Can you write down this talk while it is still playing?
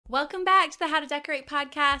Welcome back to the How to Decorate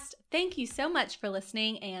podcast. Thank you so much for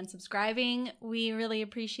listening and subscribing. We really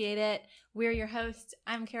appreciate it. We're your hosts.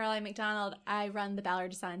 I'm Caroline McDonald. I run the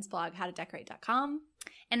Ballard Designs blog, howtodecorate.com.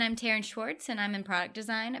 And I'm Taryn Schwartz, and I'm in product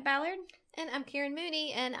design at Ballard. And I'm Karen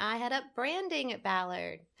Mooney, and I head up branding at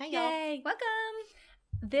Ballard. Hi, y'all. Yay. Welcome.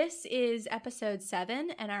 This is episode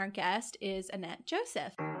 7, and our guest is Annette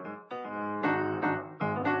Joseph.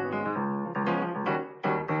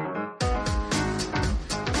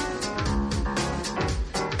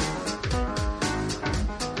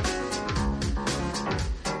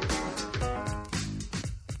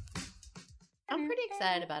 I'm pretty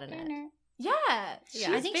excited about Annette. Yeah, she's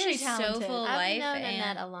I think very she's talented. so full of I've life. known and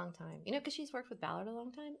Annette a long time. You know, because she's worked with Ballard a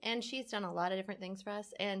long time, and she's done a lot of different things for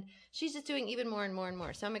us, and she's just doing even more and more and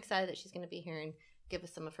more. So I'm excited that she's going to be here and give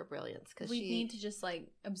us some of her brilliance. Because we need to just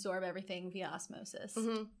absorb everything via osmosis.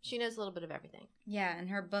 Mm-hmm. She knows a little bit of everything. Yeah, and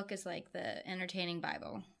her book is like the entertaining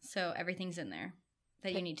Bible. So everything's in there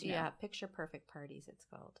that you need to know. Yeah, Picture Perfect Parties, it's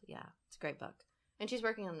called. Yeah, it's a great book. And she's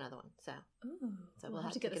working on another one, so we'll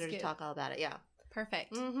have to get her to talk all about it. Yeah.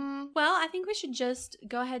 Perfect. Mm-hmm. Well, I think we should just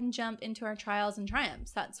go ahead and jump into our trials and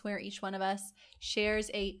triumphs. That's where each one of us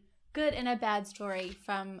shares a good and a bad story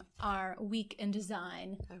from our week in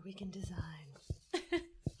design. Our week in design.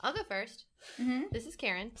 I'll go first. Mm-hmm. This is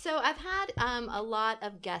Karen. So I've had a lot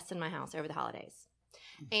of guests in my house over the holidays.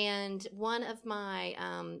 And one of my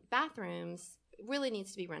bathrooms really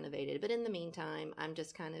needs to be renovated. But in the meantime, I'm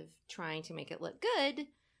just kind of trying to make it look good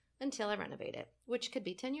until I renovate it, which could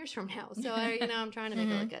be 10 years from now. So, I'm trying to make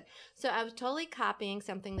it look good. So I was totally copying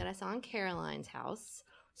something that I saw in Caroline's house.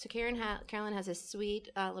 So Caroline has a sweet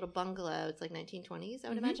little bungalow. It's like 1920s. I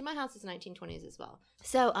would imagine my house is 1920s as well.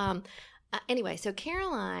 So anyway, so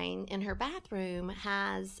Caroline in her bathroom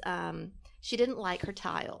has she didn't like her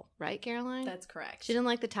tile, right, Caroline? That's correct. She didn't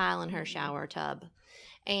like the tile in her shower tub.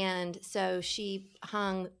 And so she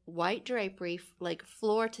hung white drapery, like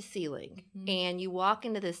floor to ceiling. Mm-hmm. And you walk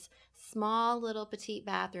into this small little petite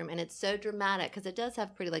bathroom, and it's so dramatic because it does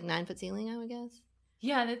have pretty 9-foot ceiling, I would guess.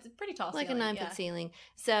 Yeah, and it's a pretty tall like ceiling. a 9-foot ceiling.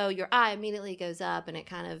 So your eye immediately goes up, and it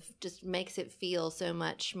kind of just makes it feel so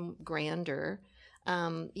much grander.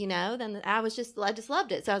 Then I just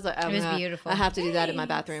loved it. So I was like, it was beautiful. I have to do that in my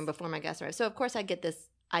bathroom before my guests arrive. So of course I get this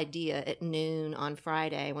idea at noon on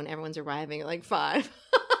Friday when everyone's arriving at 5.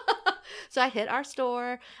 So I hit our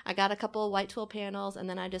store. I got a couple of white twill panels, and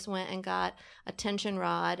then I just went and got a tension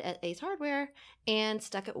rod at Ace Hardware and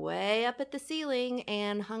stuck it way up at the ceiling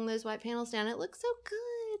and hung those white panels down. It looked so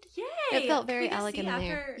good. Yay! It felt very elegant in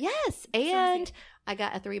there. Yes, and I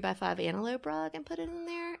got a 3x5 antelope rug and put it in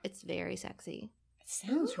there. It's very sexy.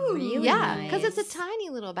 Sounds really nice. Because nice. it's a tiny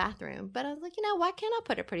little bathroom. But I was like, why can't I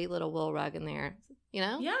put a pretty little wool rug in there?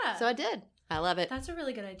 Yeah. So I did. I love it. That's a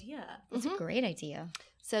really good idea. That's a great idea.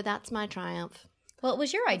 So that's my triumph. Well, it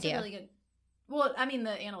was your idea. That's a really good. Well, I mean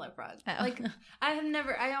the antelope rug. Oh.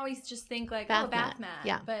 I always just think bath bath mat. mat.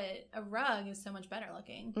 Yeah. But a rug is so much better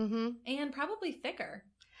looking. Mm-hmm. And probably thicker.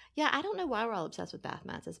 Yeah, I don't know why we're all obsessed with bath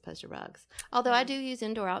mats as opposed to rugs. Although I do use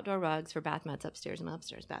indoor-outdoor rugs for bath mats upstairs in my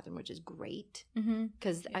upstairs bathroom, which is great.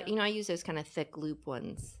 Because, I use those kind of thick loop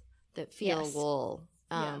ones that feel wool.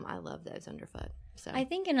 I love those underfoot. So I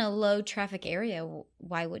think in a low traffic area,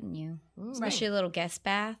 why wouldn't you? Especially a little guest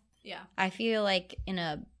bath. Yeah. I feel like in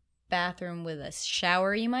a bathroom with a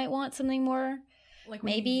shower, you might want something more. Like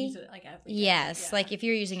maybe. You use it, every day. Yes. Yeah. Like if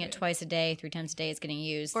you're using it twice a day, 3 times a day, it's getting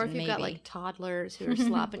used. Or if you've got toddlers who are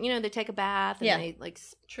slopping, they take a bath and they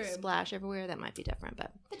splash everywhere. That might be different,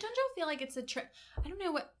 but don't you feel like it's a trick?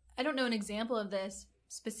 I don't know an example of this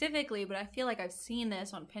specifically, but I feel like I've seen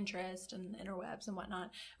this on Pinterest and interwebs and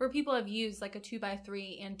whatnot, where people have used a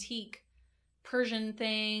 2x3 antique Persian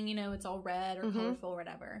thing. It's all red or colorful or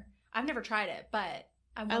whatever. I've never tried it, but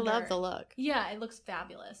I love the look. Yeah, it looks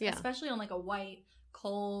fabulous. Yeah. Especially on a white,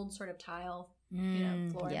 cold sort of tile,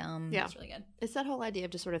 floor. Yum. Yeah. It's really good. It's that whole idea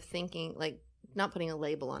of just sort of thinking, not putting a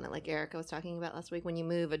label on it, like Erica was talking about last week. When you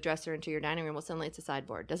move a dresser into your dining room, well, suddenly it's a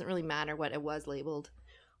sideboard. Doesn't really matter what it was labeled.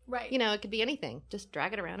 Right. It could be anything. Just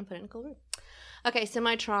drag it around and put it in a cool room. Okay, so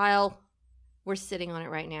my trial, we're sitting on it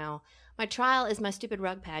right now. My trial is my stupid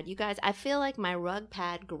rug pad. You guys, I feel like my rug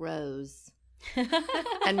pad grows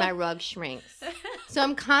and my rug shrinks. So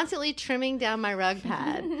I'm constantly trimming down my rug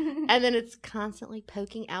pad, and then it's constantly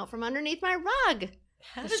poking out from underneath my rug.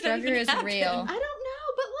 The struggle is real. I don't know,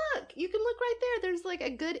 but look, you can look right there. There's a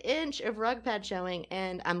good inch of rug pad showing,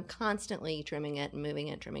 and I'm constantly trimming it and moving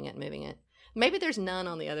it, trimming it, moving it. Maybe there's none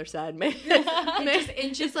on the other side. Maybe just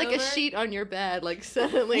inches like over. a sheet on your bed.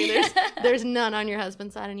 Suddenly there's none on your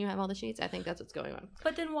husband's side, and you have all the sheets. I think that's what's going on.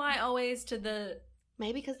 But then why always to the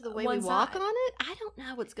Maybe because of the way one we walk side. on it. I don't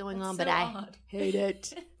know what's going That's on, so but I odd. hate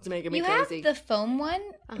it. It's making me You crazy. have the foam one.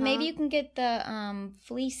 Uh-huh. Maybe you can get the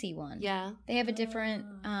fleecy one. Yeah. They have a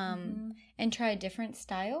different Mhm. and try a different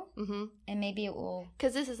style, Mm-hmm. and maybe it will.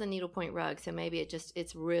 Because this is a needlepoint rug, so maybe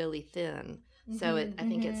it's really thin. So I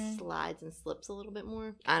think it Mhm. slides and slips a little bit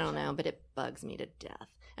more. I don't know, but it bugs me to death.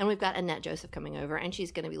 And we've got Annette Joseph coming over, and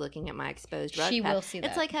she's going to be looking at my exposed rug She pad. will see that.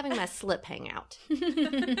 It's like having my slip hang out.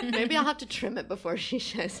 Maybe I'll have to trim it before she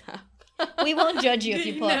shows up. We won't judge you if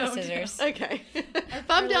you pull out No, the scissors. Okay. If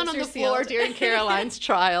I'm down on lips the are floor sealed. during Caroline's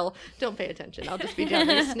trial, don't pay attention. I'll just be down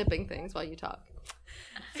here snipping things while you talk.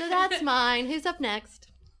 So that's mine. Who's up next?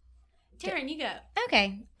 Taryn, you go.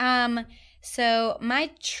 Okay. So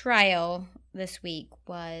my trial this week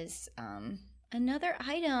was another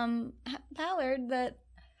item, Ballard, that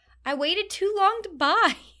I waited too long to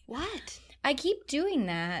buy. What? I keep doing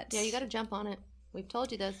that. Yeah, you got to jump on it. We've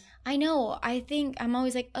told you this. I know. I think I'm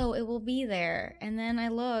always like, oh, it will be there. And then I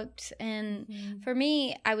looked, and for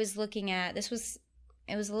me, I was looking at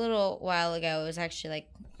it was a little while ago. It was actually like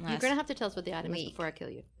You're last going to have to tell us what the item is week. before I kill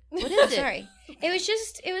you. What is it? Sorry.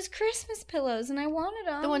 It was Christmas pillows, and I wanted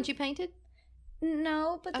them. The ones you painted?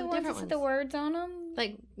 No, but the Oh, ones that different said the ones. words on them.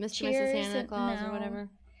 Like Mr. Cheers Mrs. Santa and- Claus or no. whatever?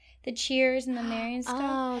 The cheers and the Mary and stuff.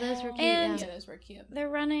 Oh, those were cute. And- yeah. Yeah, those were cute. They're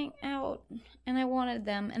running out, and I wanted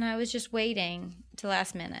them, and I was just waiting to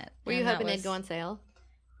last minute. Were you and that hoping they'd was- go on sale?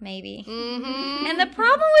 Maybe. Mm-hmm. And the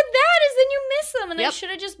problem with that is then you miss them, and I Yep. should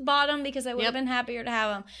have just bought them because I would have Yep. been happier to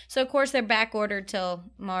have them. So of course they're back ordered till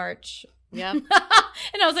March. Yep.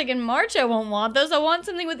 And I was like, in March I won't want those. I want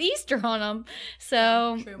something with Easter on them.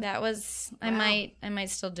 So True. that was I Wow. might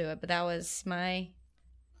still do it, but that was my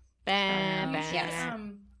Bam, Yes.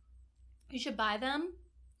 bam. You should buy them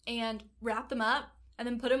and wrap them up and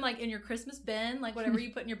then put them like in your Christmas bin, like whatever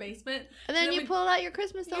you put in your basement. And then Then you we- pull out your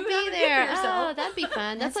Christmas, they'll You be have a gift there. for yourself. Oh, that'd be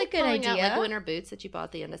fun. That's That's a like good pulling out idea. like winter boots that you bought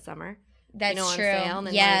at the end of summer. that's on true. sale, and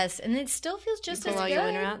then, yes, and it still feels just You as pull all good. your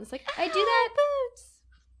winter out, and it's like, I do that. boots.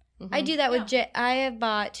 I Mhm. do that Yeah. with J. I have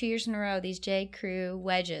bought 2 years in a row these J. Crew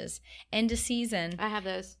wedges end of season. I have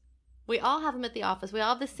those. We all have them at the office. We all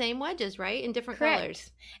have the same wedges, right? In different Correct.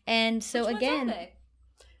 colors. And so Which ones are again, they?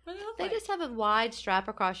 What do they look They like? just have a wide strap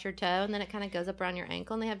across your toe, and then it kind of goes up around your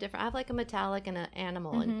ankle. And they have different. I have like a metallic and an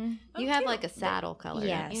animal, and mhm. you Oh, have cute. like a saddle color.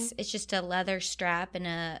 don't you? yes, it's just a leather strap and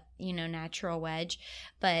a natural wedge.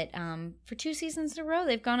 But for 2 seasons in a row,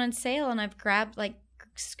 they've gone on sale, and I've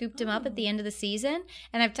scooped them up at the end of the season,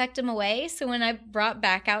 and I've tucked them away. So when I brought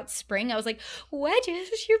back out spring, I was like,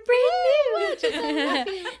 wedges, you're brand Wedges, I love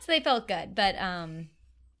new. you. So they felt good, but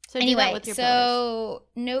So do anyway, that with your pillows. so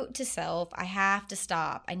note to self, I have to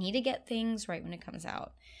stop. I need to get things right when it comes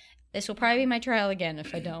out. This will probably be my trial again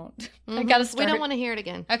if I don't. I Mhm. gotta We start. don't want to hear it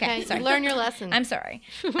again. Okay, sorry. Learn your lesson. I'm sorry.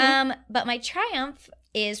 But my triumph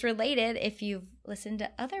is related. If you've listened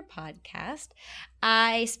to other podcasts,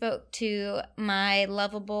 I spoke to my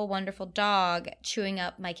lovable, wonderful dog chewing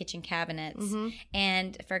up my kitchen cabinets. Mhm.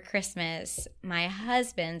 And for Christmas, my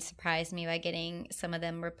husband surprised me by getting some of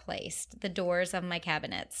them replaced, the doors of my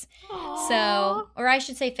cabinets. So, or I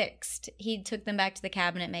should say fixed. He took them back to the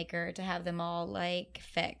cabinet maker to have them all like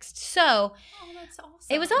fixed. So Oh, that's awesome.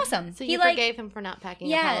 it was awesome. So he you forgave him for not packing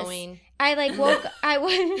Yes. up Halloween. I like woke. I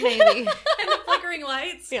would Maybe. And the flickering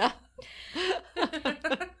lights. Yeah.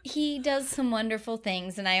 He does some wonderful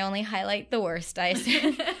things, and I only highlight the worst. I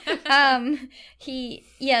assume.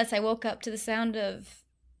 I woke up to the sound of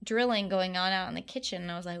drilling going on out in the kitchen,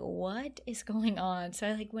 and I was like, "What is going on?" So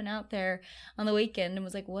I went out there on the weekend and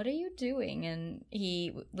was like, "What are you doing?" And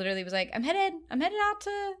he literally was like, "I'm headed out to,"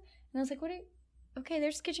 and I was like, "What are you?" Okay,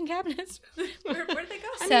 there's kitchen cabinets. Where did they go?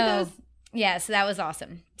 I need So those. yeah, so that was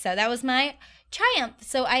awesome. So that was my triumph.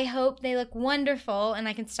 So I hope they look wonderful, and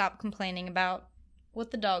I can stop complaining about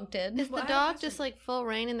what the dog did. Is the Well, I dog actually- just like full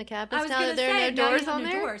rain in the I cabinets was now gonna that there say, are no now you doors have on no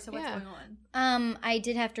there? doors, so what's Yeah. going on? I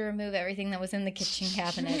did have to remove everything that was in the kitchen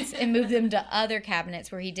cabinets and move them to other cabinets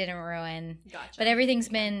where he didn't ruin. Gotcha. But everything's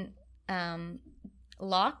been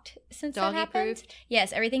locked since that happened. Doggy-proofed?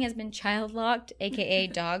 Yes, everything has been child locked, aka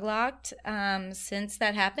dog locked, since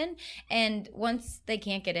that happened. And once they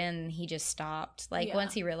can't get in, he just stopped. Yeah.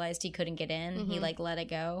 Once he realized he couldn't get in, he Mhm. let it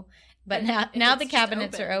go. But And now if the it's just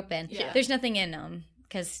cabinets are open. open. Yeah. There's nothing in them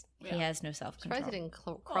because he Yeah. has no self Surprised he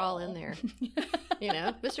control. didn't crawl in there. You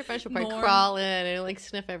know, Mr. French will probably More. crawl in and like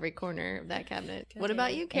sniff every corner of that cabinet. Okay. What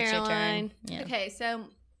about you, It's your turn. Caroline? Yeah. Okay, so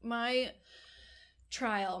my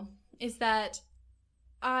trial is that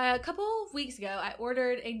a couple of weeks ago I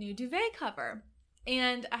ordered a new duvet cover,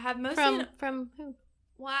 and I have mostly From who?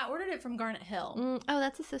 Well, I ordered it from Garnet Hill. Oh,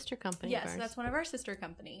 that's a sister company. Yes, of ours. that's one of our sister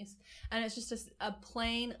companies. And it's just a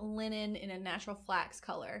plain linen in a natural flax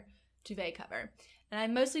color duvet cover. And I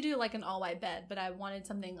mostly do like an all-white bed, but I wanted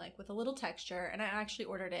something like with a little texture. And I actually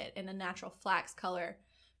ordered it in a natural flax color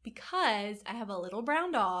because I have a little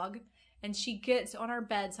brown dog and she gets on our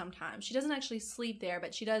bed sometimes. She doesn't actually sleep there,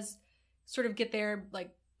 but she does sort of get there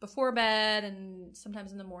like before bed and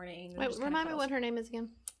sometimes in the morning. Wait, remind me what her name is again.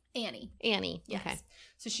 Annie. Annie. Yes. Okay.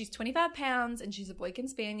 So she's 25 pounds and she's a Boykin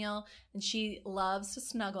Spaniel and she loves to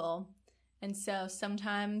snuggle. And so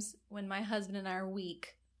sometimes when my husband and I are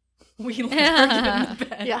weak, we let her get in the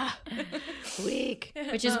bed. Yeah. Weak.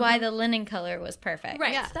 Which is why the linen color was perfect.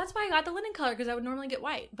 Right. Yeah. So that's why I got the linen color because I would normally get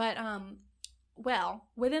white. But, well,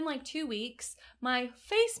 within like 2 weeks, my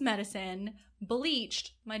face medicine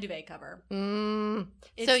bleached my duvet cover.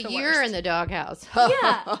 It's So the you're worst. in the doghouse.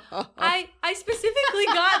 Yeah. I specifically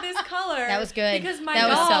got this color. That was good. Because my That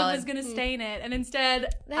was dog solid. was going to stain it. And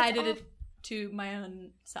instead, That's I did it to my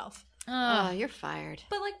own self. Oh, you're fired.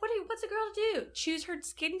 But like, what's a girl to do? Choose her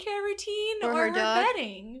skincare routine Or or her her dog?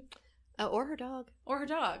 bedding? Or her dog. Or her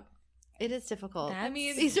dog. It is difficult. I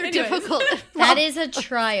mean, These are anyways. difficult. That is a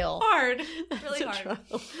trial. Hard. Really It's a hard.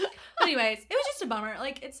 trial. Anyways, it was just a bummer.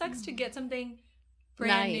 Like, it sucks to get something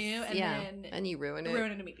brand new and then and you ruin it.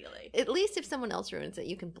 ruin it immediately. At least if someone else ruins it,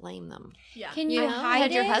 you can blame them. Yeah. Can You you know, hide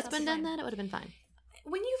had your it? husband That's done fine. that, it would have been fine.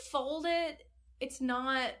 When you fold it, it's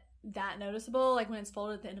not that noticeable. Like when it's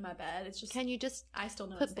folded at the end of my bed, it's just Can you just I still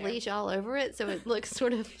know it's put there. bleach all over it so it looks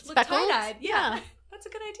sort of Look speckled? tie-dyed. Yeah. That's a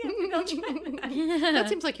good idea. Maybe I'll try that. That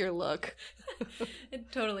seems like your look.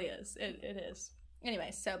 It totally is. It is.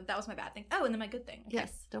 Anyway, so that was my bad thing. Oh, and then my good thing. Okay.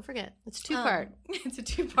 Yes, don't forget. It's two-part. It's a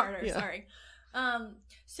two-parter. Yeah. Sorry.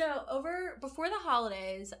 So before the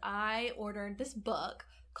holidays, I ordered this book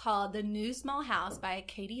called The New Small House by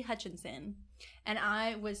Katie Hutchinson, and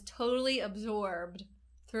I was totally absorbed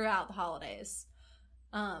throughout the holidays.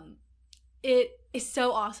 It is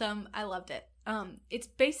so awesome. I loved it. It's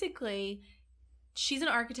basically, she's an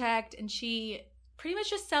architect and she pretty much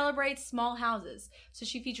just celebrates small houses. So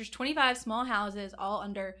she features 25 small houses, all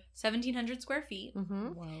under 1,700 square feet, Mm-hmm.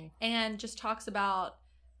 Whoa. and just talks about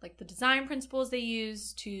like the design principles they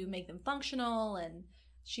use to make them functional. And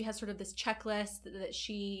she has sort of this checklist that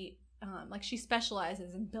she she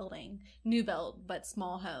specializes in building new build but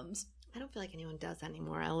small homes. I don't feel like anyone does that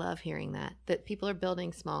anymore. I love hearing that people are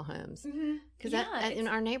building small homes. Because Yeah, in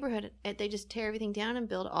our neighborhood, they just tear everything down and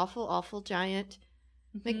build awful, giant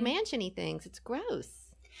Mhm. McMansion-y things. It's gross.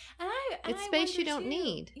 And It's I space you wonder, don't too-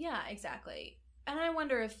 need. Yeah, exactly. And I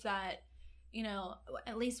wonder if that,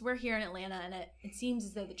 at least we're here in Atlanta, and it seems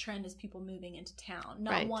as though the trend is people moving into town,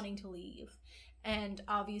 not Right. wanting to leave. And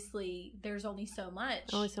obviously, there's only so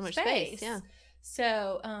much. Only so much space, yeah.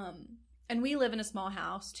 So, and we live in a small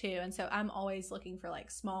house too, and so I'm always looking for like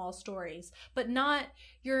small stories, but not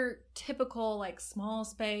your typical like small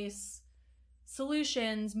space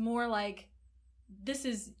solutions. More like this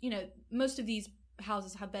is, most of these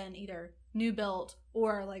houses have been either new built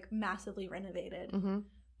or like massively renovated. Mm-hmm.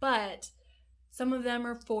 But some of them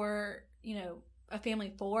are for, a family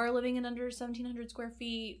of 4 living in under 1,700 square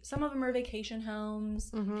feet. Some of them are vacation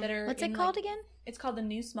homes Mhm. that are. What's in, it called like- again? It's called The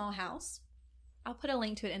New Small House. I'll put a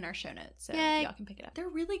link to it in our show notes so Yay. y'all can pick it up. They're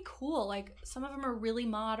really cool. Like some of them are really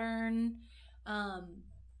modern.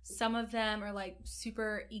 Some of them are like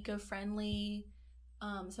super eco-friendly.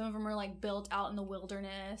 Some of them are like built out in the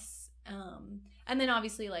wilderness. And then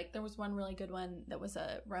obviously like there was one really good one that was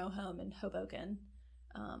a row home in Hoboken.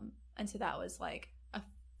 And so that was like a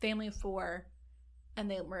family of 4 and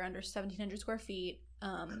they were under 1,700 square feet.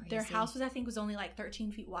 Their Crazy. house was, I think, was only like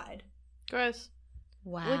 13 feet wide. Gross.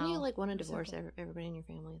 Wow. Wouldn't you like want to So divorce cool. everybody in your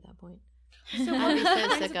family at that point? So one I'd be of the so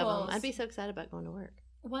sick of them. principles- I'd be so excited about going to work.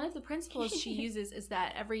 One of the principles she uses is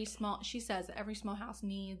that every small house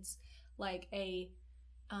needs like a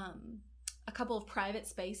couple of private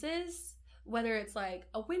spaces, whether it's like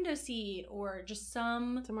a window seat or just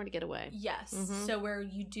some. Somewhere to get away. Yes. Mhm. So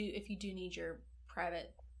if you do need your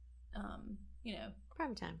private,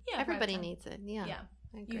 Private time. Yeah, Everybody private time. needs it. Yeah. yeah,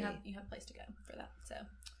 I you agree. have a place to go for that. So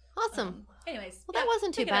Awesome. anyways, Well, that yeah,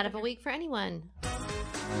 wasn't too pick it up bad if of a you're- week for anyone.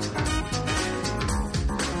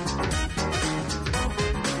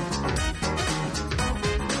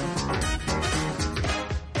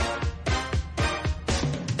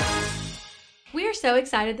 We are so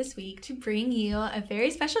excited this week to bring you a very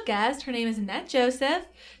special guest. Her name is Annette Joseph.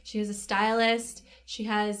 She is a stylist. She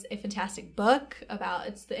has a fantastic book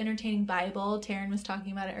it's the Entertaining Bible. Taryn was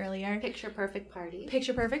talking about it earlier. Picture perfect party.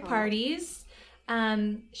 Picture Perfect Oh. Parties.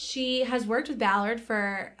 She has worked with Ballard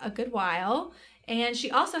for a good while, And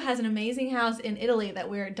she also has an amazing house in Italy that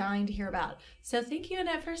we're dying to hear about. So thank you,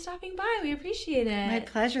 Annette, for stopping by. We appreciate it. My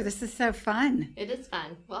pleasure. This is so fun. It is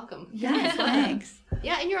fun. Welcome. Yes, thanks.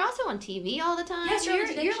 Yeah, and you're also on TV all the time. Yes,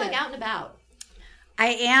 you're like out and about. I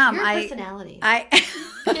am. You're a personality. I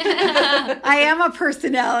am a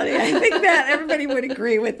personality. I think that everybody would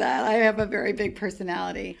agree with that. I have a very big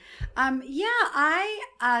personality.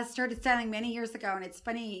 I started styling many years ago, and it's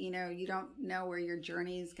funny, you don't know where your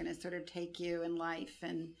journey is going to sort of take you in life.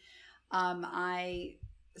 And I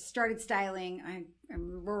started styling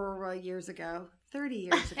years ago, 30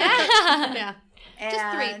 years ago. Yeah. And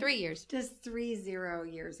Just 3 years. Just 30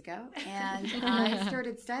 years ago. And I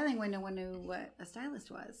started styling when no one knew what a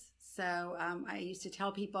stylist was. So I used to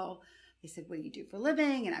tell people, they said, what do you do for a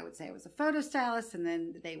living? And I would say I was a photo stylist, and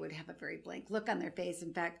then they would have a very blank look on their face.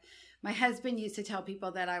 In fact, my husband used to tell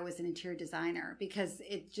people that I was an interior designer because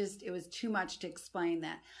it was too much to explain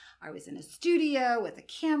that I was in a studio with a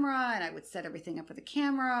camera and I would set everything up with a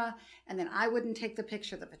camera, and then I wouldn't take the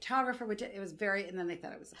picture, the photographer would. And then they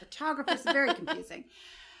thought I was a photographer. It's very confusing.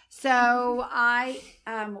 So I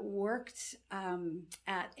worked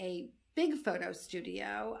at a big photo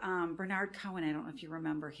studio. Bernard Cohen, I don't know if you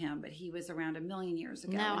remember him, but he was around a million years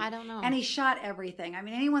ago. No, I don't know. And he shot everything. I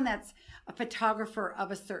mean, anyone that's a photographer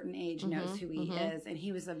of a certain age knows who he is. And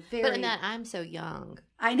he was a very... But Annette, I'm so young.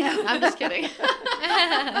 I know. I'm just kidding.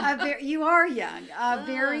 You are young.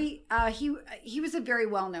 He was a very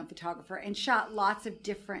well-known photographer and shot lots of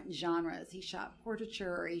different genres. He shot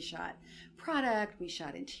portraiture, he shot product, we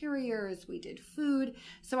shot interiors, we did food.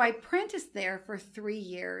 So I apprenticed there for 3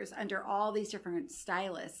 years under all these different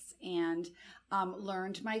stylists and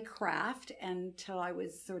learned my craft until I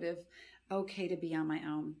was sort of okay to be on my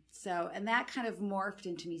own. So, and that kind of morphed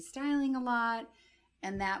into me styling a lot.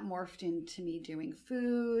 And that morphed into me doing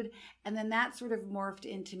food. And then that sort of morphed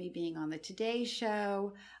into me being on the Today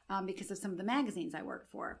Show because of some of the magazines I worked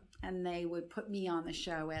for. And they would put me on the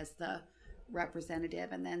show as the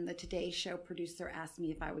representative. And then the Today Show producer asked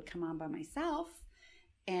me if I would come on by myself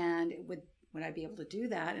and would I be able to do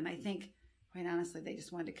that. And I think, quite honestly, they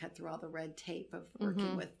just wanted to cut through all the red tape of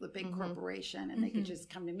working with the big corporation. And they could just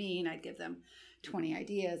come to me and I'd give them 20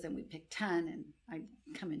 ideas and we'd pick 10 and I'd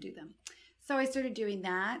come and do them. So I started doing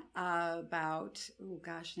that about,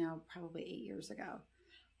 probably 8 years ago.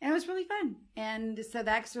 And it was really fun. And so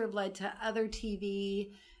that sort of led to other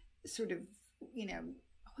TV, sort of,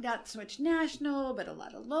 not so much national, but a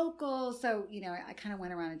lot of local. So, I kind of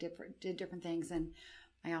went around and did different things. And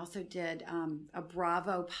I also did a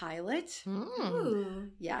Bravo pilot. Ooh.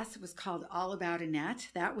 Yes, it was called All About Annette.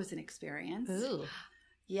 That was an experience. Ooh.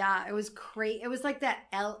 Yeah, it was great. It was like that.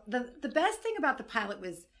 The best thing about the pilot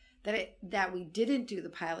was that we didn't do the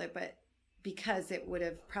pilot, but because it would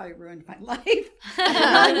have probably ruined my life.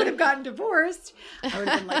 I would have gotten divorced. I would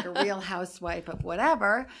have been like a real housewife of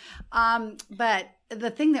whatever. But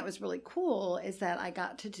the thing that was really cool is that I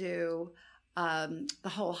got to do the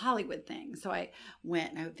whole Hollywood thing. So I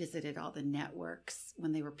went and I visited all the networks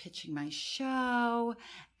when they were pitching my show,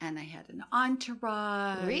 and I had an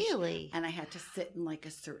entourage. Really? And I had to sit in like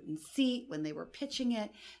a certain seat when they were pitching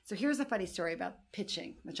it. So here's a funny story about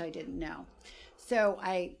pitching, which I didn't know. So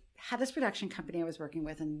I had this production company I was working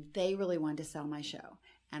with, and they really wanted to sell my show.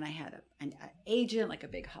 And I had an agent, like a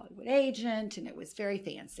big Hollywood agent, and it was very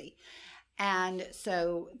fancy. And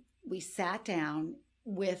so we sat down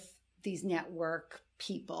with these network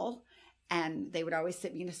people, and they would always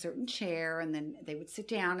sit me in a certain chair, and then they would sit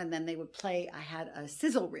down, and then they would play. I had a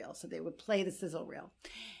sizzle reel, so they would play the sizzle reel.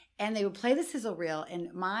 And they would play the sizzle reel,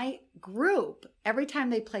 and my group, every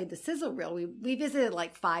time they played the sizzle reel, we visited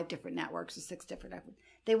like 5 different networks or 6 different networks.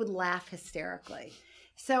 They would laugh hysterically.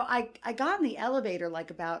 So I got in the elevator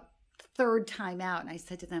like about third time out, and I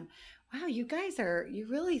said to them, wow, you guys you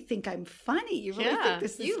really think I'm funny. You really think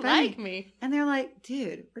this is you funny. like me. And they're like,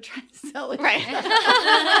 dude, we're trying to sell it. Right. And I'm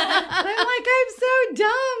like, I'm so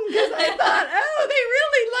dumb because I thought, oh, they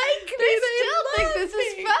really like me. They love still think this me.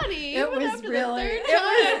 is funny. It even was after the really, third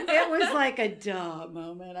time. it was like a duh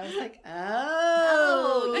moment. I was like,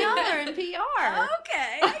 Oh, y'all are in PR.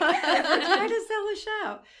 okay. I get it. We're trying to sell a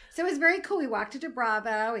show. So it was very cool. We walked into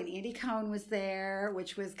Bravo, and Andy Cohen was there,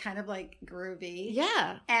 which was kind of like groovy.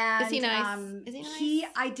 Yeah. And Is he nice? Is he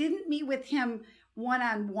nice? I didn't meet with him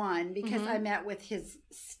one-on-one because I met with his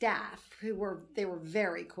staff they were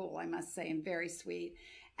very cool, I must say, and very sweet.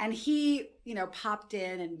 And he, popped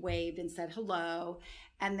in and waved and said hello.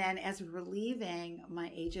 And then as we were leaving,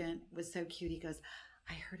 my agent was so cute. He goes,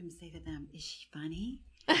 I heard him say to them, is she funny?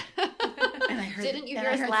 And I heard, Didn't you and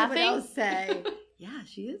hear I us heard laughing? someone else say, yeah,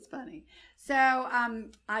 she is funny. So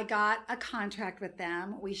I got a contract with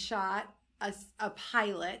them. We shot a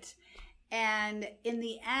pilot. And in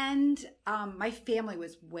the end, my family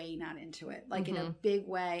was way not into it, like in a big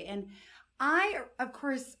way. And I, of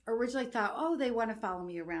course, originally thought, oh, they want to follow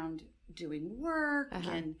me around doing work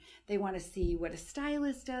and they want to see what a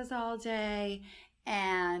stylist does all day.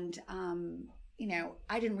 And, you know,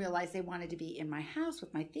 I didn't realize they wanted to be in my house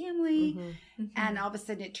with my family. And all of a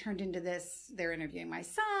sudden it turned into this, they're interviewing my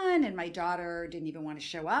son, and my daughter didn't even want to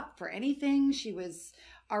show up for anything. She was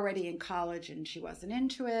already in college and she wasn't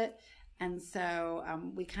into it. And so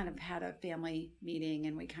we kind of had a family meeting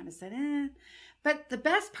and we kind of said, But the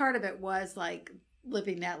best part of it was like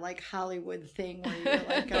living that like Hollywood thing where you're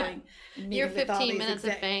like going and Your meeting with all 15 these minutes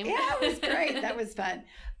of fame. Yeah, it was great. That was fun.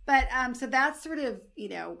 But so that's sort of, you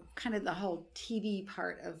know, kind of the whole TV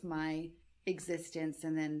part of my existence.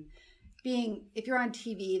 And then if you're on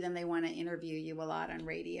TV, then they want to interview you a lot on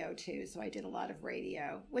radio too. So I did a lot of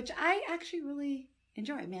radio, which I actually really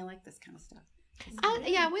enjoy. I mean, I like this kind of stuff.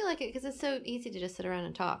 Yeah, we like it because it's so easy to just sit around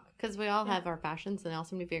and talk, because we all have our passions and they all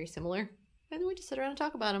seem to be very similar. And then we just sit around and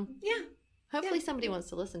talk about them. Yeah. Hopefully somebody wants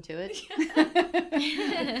to listen to it.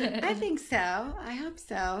 I think so. I hope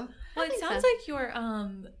so. Well, it sounds like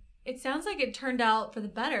it sounds like it turned out for the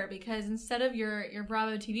better, because instead of your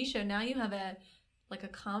Bravo TV show, now you have a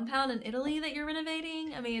compound in Italy that you're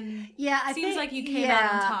renovating. I mean, it seems like you came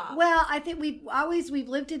out on top. Well, I think we've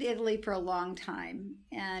lived in Italy for a long time,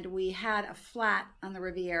 and we had a flat on the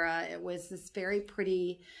Riviera. It was this very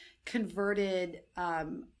pretty converted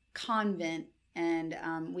convent,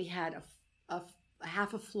 and we had a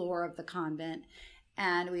half a floor of the convent,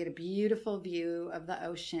 and we had a beautiful view of the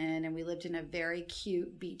ocean, and we lived in a very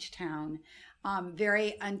cute beach town.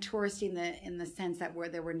 Very untouristy in the sense that where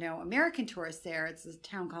there were no American tourists there. It's a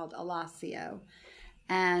town called Alassio,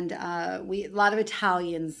 and a lot of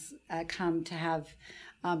Italians come to have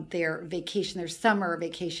their vacation, their summer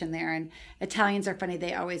vacation there. And Italians are funny;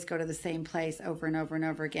 they always go to the same place over and over and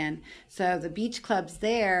over again. So the beach clubs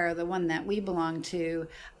there, the one that we belong to,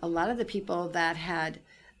 a lot of the people that had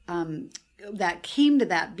that came to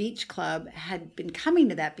that beach club had been coming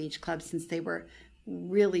to that beach club since they were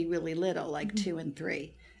really, really little, like 2 and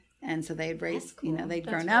 3. And so they'd raised, cool. They'd That's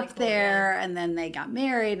grown really up cool, there, and then they got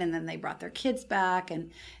married, and then they brought their kids back,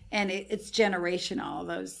 and it's generational,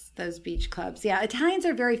 those beach clubs. Yeah, Italians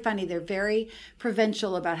are very funny. They're very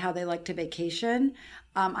provincial about how they like to vacation.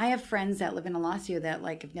 I have friends that live in Alassio that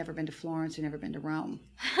like have never been to Florence or never been to Rome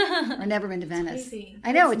or never been to Venice. Crazy.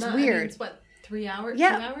 I know, it's not, weird. I mean, it's what, 3 hours?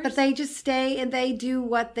 Yeah, 2 hours? but they just stay and they do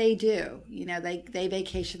what they do. They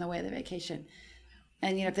vacation the way they vacation.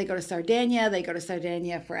 And, if they go to Sardinia, they go to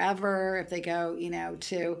Sardinia forever. If they go,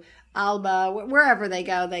 to Alba, wherever they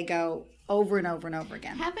go over and over and over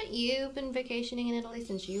again. Haven't you been vacationing in Italy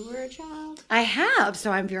since you were a child? I have.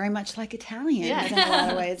 So I'm very much like Italians in a lot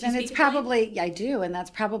of ways. And it's probably, I do. And that's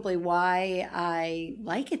probably why I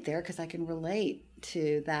like it there, because I can relate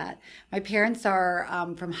to that. My parents are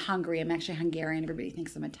from Hungary. I'm actually Hungarian. Everybody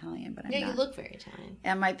thinks I'm Italian, but I'm not. Yeah, you look very Italian.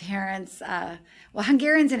 And my parents,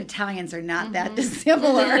 Hungarians and Italians are not that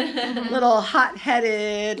dissimilar. Little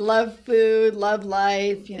hot-headed, love food, love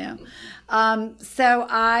life, So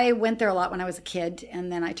I went there a lot when I was a kid,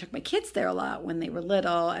 and then I took my kids there a lot when they were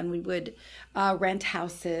little, and we would rent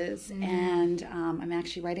houses, and I'm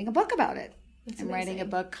actually writing a book about it. I'm writing a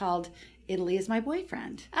book called Italy is My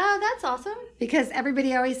Boyfriend. Oh, that's awesome. Because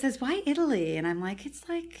everybody always says, why Italy? And I'm like, it's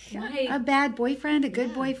like a bad boyfriend, a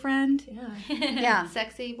good boyfriend. Yeah. Yeah.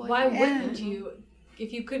 Sexy boyfriend. Why wouldn't you?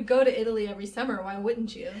 If you could go to Italy every summer, why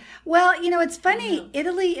wouldn't you? Well, it's funny.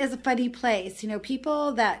 Italy is a funny place.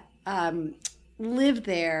 People that live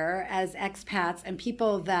there as expats and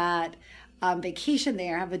people that vacation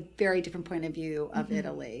there have a very different point of view of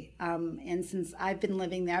Italy. And since I've been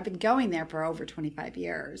living there, I've been going there for over 25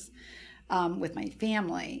 years. With my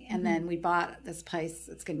family, and then we bought this place.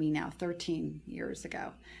 It's going to be now 13 years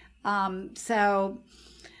ago. So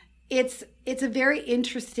it's a very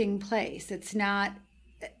interesting place. It's not.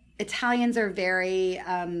 Italians are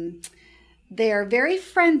they're very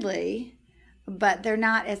friendly, but they're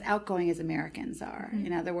not as outgoing as Americans are.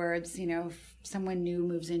 In other words, if someone new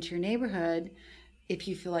moves into your neighborhood, if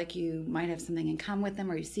you feel like you might have something in common with them,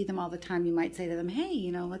 or you see them all the time, you might say to them, "Hey,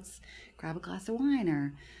 let's grab a glass of wine,"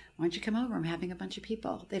 or "Why don't you come over? I'm having a bunch of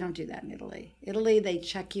people." They don't do that in Italy. Italy, they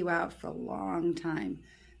check you out for a long time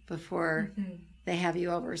before they have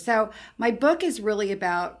you over. So my book is really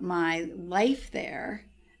about my life there.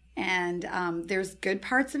 And there's good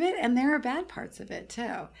parts of it, and there are bad parts of it,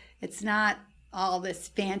 too. It's not all this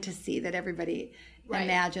fantasy that everybody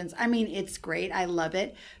imagines. I mean, it's great. I love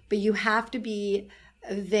it. But you have to be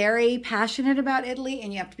very passionate about Italy,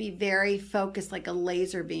 and you have to be very focused, like a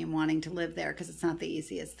laser beam, wanting to live there, because it's not the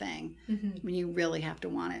easiest thing. I mean, you really have to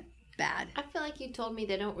want it bad. I feel like you told me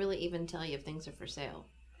they don't really even tell you if things are for sale.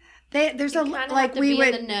 There's You a kind of like have to we be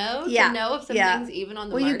would in the know yeah, to know if something's even on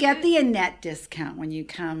the well, market. you get the Annette discount when you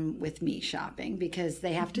come with me shopping, because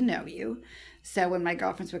they have to know you. So when my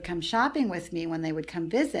girlfriends would come shopping with me, when they would come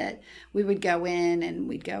visit, we would go in and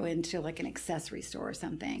we'd go into like an accessory store or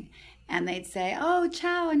something, and they'd say, "Oh,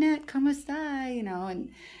 ciao, Annette, como stai?" You know,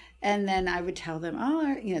 and then I would tell them,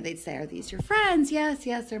 "Oh, you know," they'd say, "Are these your friends?" "Yes,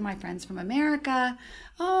 yes, they're my friends from America."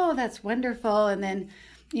 "Oh, that's wonderful." And then,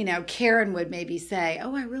 you know, Karen would maybe say,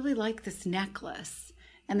 "Oh, I really like this necklace."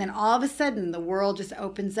 And then all of a sudden the world just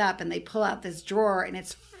opens up and they pull out this drawer and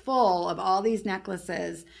it's full of all these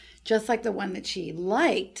necklaces, just like the one that she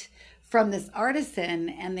liked from this artisan.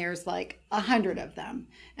 And there's like 100 of them.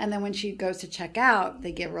 And then when she goes to check out,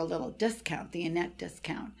 they give her a little discount, the Annette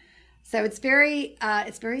discount. So it's very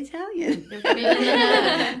Italian.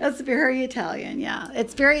 That's very Italian, yeah.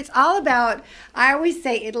 It's all about, I always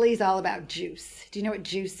say Italy's all about juice. Do you know what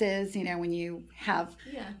juice is? You know, when you have,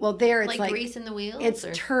 well, there it's like grease in the wheels? It's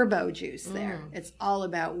turbo juice there. It's all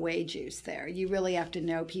about whey juice there. You really have to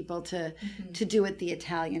know people to do it the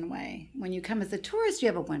Italian way. When you come as a tourist, you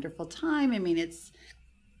have a wonderful time. I mean, it's,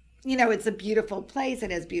 you know, it's a beautiful place.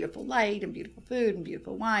 It has beautiful light and beautiful food and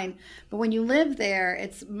beautiful wine. But when you live there,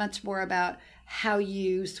 it's much more about how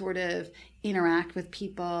you sort of interact with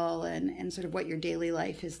people and sort of what your daily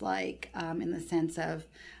life is like, in the sense of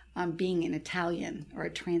being an Italian or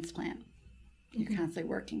a transplant. You're constantly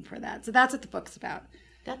working for that. So that's what the book's about.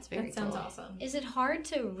 That's very That sounds cool. awesome. Is it hard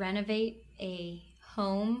to renovate a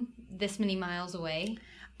home this many miles away?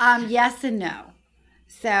 Yes and no.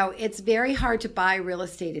 So it's very hard to buy real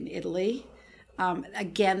estate in Italy.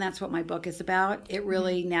 Again, that's what my book is about. It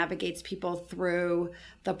really navigates people through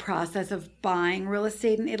the process of buying real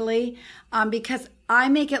estate in Italy, because I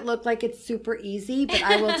make it look like it's super easy, but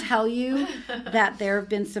I will tell you that there have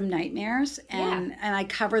been some nightmares, and I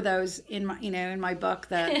cover those in my, in my book,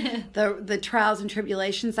 the trials and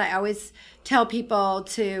tribulations. I always tell people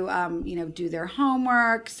to do their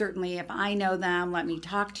homework. Certainly, if I know them, let me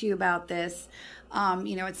talk to you about this.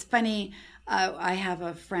 It's funny. I have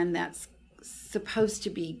a friend that's supposed to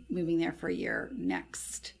be moving there for a year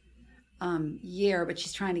next year, but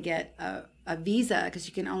she's trying to get a visa because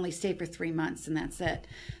you can only stay for 3 months and that's it.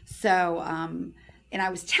 So, and I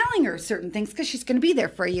was telling her certain things because she's going to be there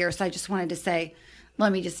for a year. So I just wanted to say,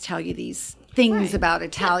 let me just tell you these things about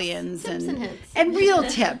Italians tips and hints. and real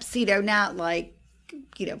tips, not like,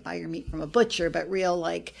 buy your meat from a butcher, but real,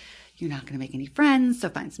 like, you're not going to make any friends, so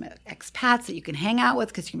find some expats that you can hang out with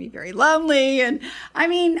because you're going to be very lonely. And I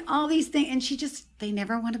mean, all these things. And they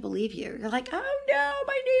never want to believe you. You're like, oh no,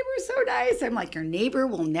 my neighbor's so nice. I'm like, your neighbor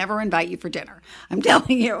will never invite you for dinner. I'm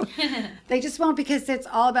telling you. They just won't, because it's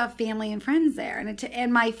all about family and friends there.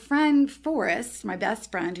 And my friend Forrest, my best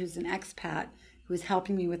friend, who's an expat, who was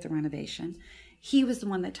helping me with the renovation, he was the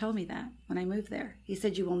one that told me that when I moved there. He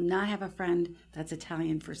said, you will not have a friend that's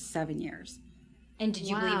Italian for 7 years. And did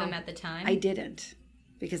you believe him at the time? I didn't,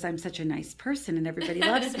 because I'm such a nice person and everybody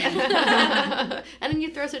loves me. And then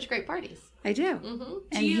you throw such great parties. I do.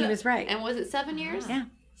 And he was right. And was it 7 years? Yeah.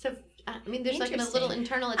 So, I mean, there's like a Interesting. little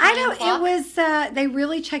internal I Italian know clock. it was, they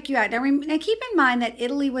really check you out. Now keep in mind that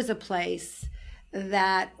Italy was a place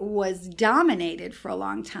that was dominated for a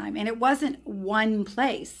long time. And it wasn't one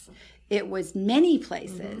place. It was many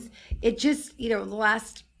places. It just, the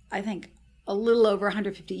last, I think, a little over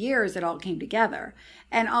 150 years, it all came together.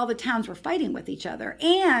 And all the towns were fighting with each other.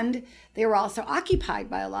 And they were also occupied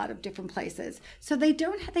by a lot of different places. So they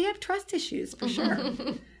have trust issues for sure.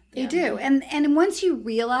 They do. And once you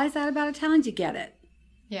realize that about Italians, you get it.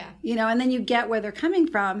 Yeah. And then you get where they're coming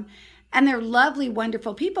from. And they're lovely,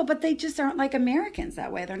 wonderful people, but they just aren't like Americans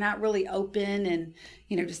that way. They're not really open and,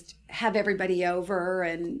 just have everybody over.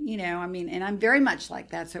 And, and I'm very much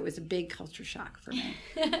like that. So it was a big culture shock for me.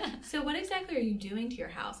 So what exactly are you doing to your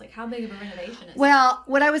house? Like, how big of a renovation is it? Well,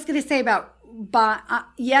 what I was going to say about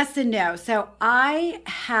yes and no. So I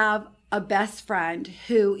have a best friend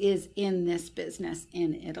who is in this business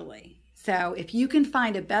in Italy. So if you can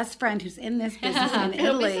find a best friend who's in this business in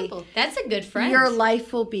It'll be Italy, simple. That's a good friend. your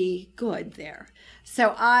life will be good there.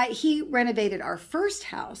 So he renovated our first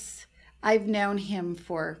house. I've known him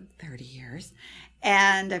for 30 years,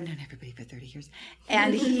 and I've known everybody for 30 years.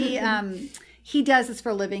 And he does this for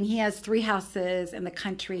a living. He has 3 houses in the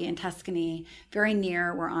country in Tuscany, very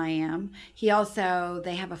near where I am.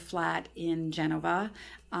 They have a flat in Genova,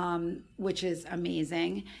 which is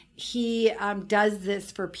amazing. He does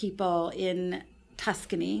this for people in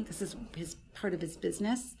Tuscany. This is his part of his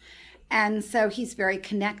business. And so he's very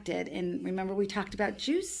connected. And remember we talked about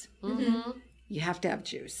juice? Mm-hmm. You have to have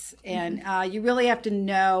juice. And you really have to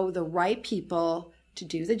know the right people to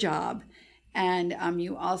do the job. And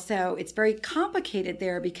you also, it's very complicated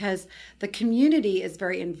there because the community is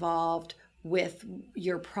very involved with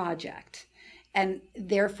your project. And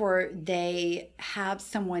therefore, they have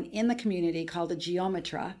someone in the community called a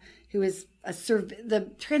geometra, who is the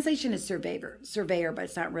translation is surveyor, but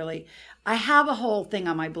it's not really. I have a whole thing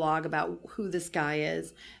on my blog about who this guy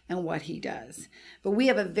is and what he does. But we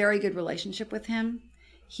have a very good relationship with him.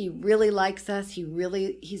 He really likes us.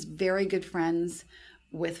 He's very good friends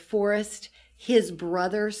with Forrest. His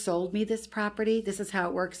brother sold me this property. This is how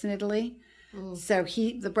it works in Italy. So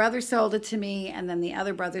the brother sold it to me, and then the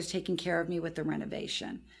other brother's taking care of me with the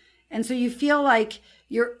renovation. And so you feel like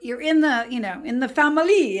you're in the, in the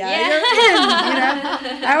family. Yeah. You're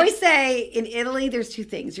in, I always say in Italy, there's two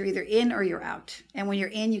things. You're either in or you're out. And when you're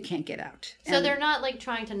in, you can't get out. So And they're not like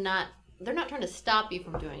they're not trying to stop you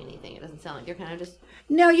from doing anything. It doesn't sound like they're kind of just.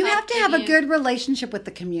 No, you have to have a you. good relationship with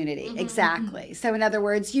the community. Mm-hmm. Exactly. So in other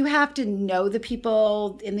words, you have to know the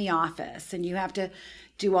people in the office, and you have to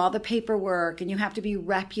do all the paperwork, and you have to be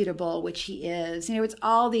reputable, which he is. It's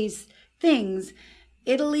all these things.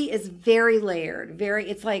 Italy is very layered.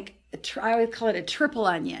 It's like, I would call it a triple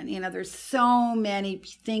onion. There's so many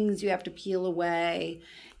things you have to peel away.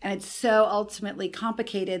 And it's so ultimately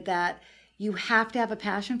complicated that you have to have a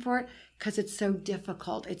passion for it because it's so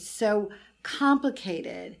difficult. It's so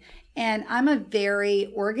complicated. And I'm a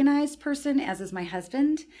very organized person, as is my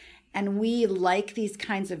husband. And we like these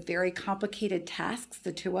kinds of very complicated tasks,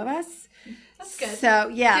 the two of us. That's good. So,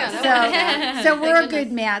 Yeah, so we're a Thank good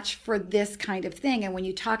goodness. match for this kind of thing. And when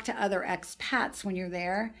you talk to other expats when you're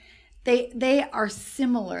there, they are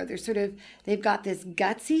similar. They've got this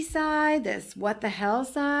gutsy side, this what the hell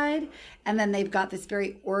side, and then they've got this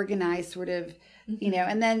very organized sort of,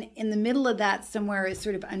 and then in the middle of that somewhere is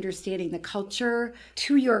sort of understanding the culture.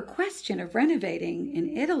 To your question of renovating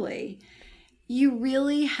in Italy, you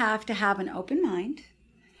really have to have an open mind.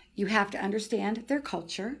 You have to understand their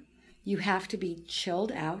culture. You have to be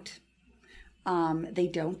chilled out. They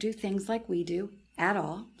don't do things like we do at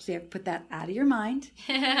all. So you have to put that out of your mind.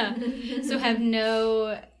 So have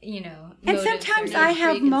no, And motives sometimes or I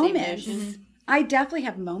have preconceived moments. notions. I definitely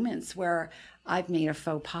have moments where I've made a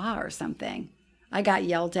faux pas or something. I got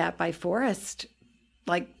yelled at by Forrest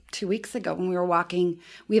like 2 weeks ago when we were walking.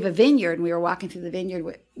 We have a vineyard, and we were walking through the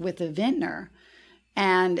vineyard with a vintner.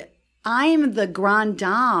 And I'm the grande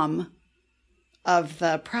dame of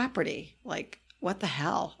the property. Like, what the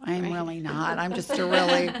hell? I'm really not. I'm just a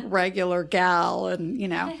really regular gal. And,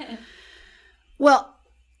 Well,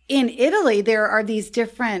 in Italy, there are these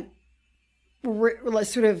different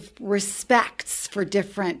sort of respects for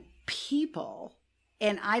different people.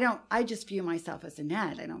 And I just view myself as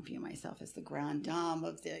Annette. I don't view myself as the grande dame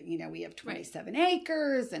of the, we have 27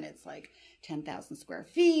 acres and it's like 10,000 square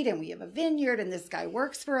feet and we have a vineyard and this guy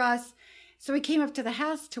works for us. So we came up to the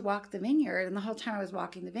house to walk the vineyard. And the whole time I was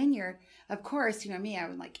walking the vineyard, of course, me,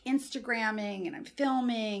 I'm like Instagramming and I'm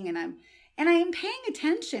filming and I am paying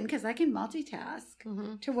attention because I can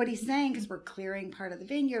multitask to what he's saying because we're clearing part of the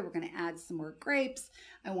vineyard. We're going to add some more grapes.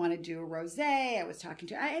 I want to do a rosé. I was talking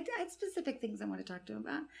to, I had specific things I want to talk to him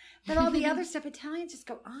about. But all the other stuff, Italians just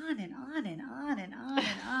go on and on and on and on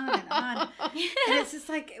and on and on. And it's just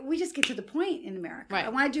like, we just get to the point in America. Right. I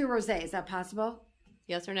want to do a rosé. Is that possible?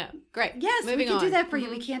 Yes or no? Great. Yes, Moving we can on. do that for you.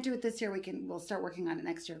 We can't do it this year. We'll start working on it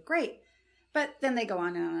next year. Great. But then they go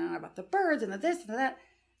on and on about the birds and the this and the that.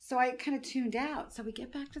 So I kind of tuned out. So we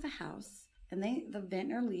get back to the house and the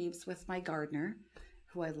vintner leaves with my gardener,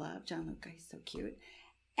 who I love, John Luca. He's so cute.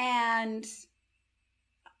 And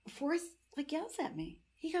Forrest yells at me.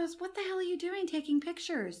 He goes, "What the hell are you doing taking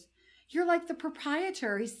pictures? You're like the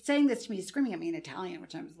proprietor." He's saying this to me. He's screaming at me in Italian,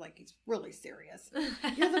 which I was like, he's really serious.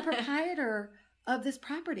 "You're the proprietor of this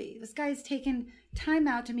property. This guy's taken time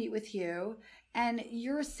out to meet with you, and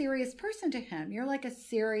you're a serious person to him. You're like a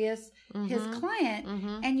serious, his client,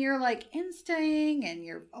 and you're like instaing, and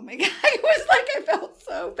you're, oh my God," it was like, I felt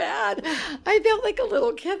so bad. I felt like a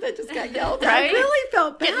little kid that just got yelled at. Right? I really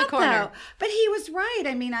felt Get in the bad corner. though. But he was right.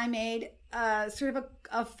 I mean, I made sort of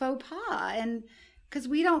a faux pas, and because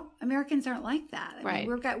Americans aren't like that. I mean,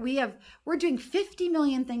 Right. we're doing 50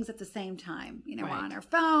 million things at the same time. We're Right. on our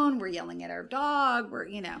phone, we're yelling at our dog,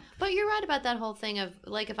 But you're right about that whole thing of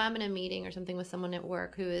like if I'm in a meeting or something with someone at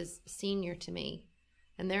work who is senior to me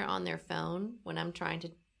and they're on their phone when I'm trying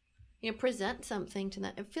to present something to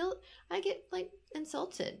them, I get like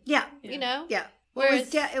insulted. Yeah. You know? Yeah.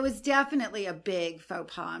 Whereas, it was definitely a big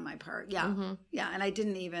faux pas on my part. Yeah. Mhm. Yeah. And I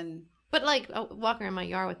didn't even. But like walking around my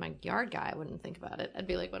yard with my yard guy, I wouldn't think about it. I'd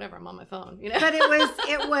be like, whatever, I'm on my phone, you know. But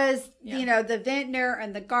it was Yeah. you know, the vintner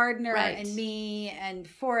and the gardener Right. and me and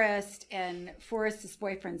Forrest's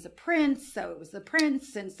boyfriend's a prince, so it was the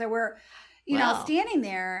prince, and so we're, you know, Wow. standing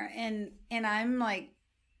there, and I'm like,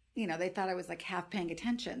 you know, they thought I was like half paying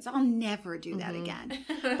attention, so I'll never do that Mhm. again.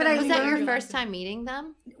 But I Was that your learned- first time meeting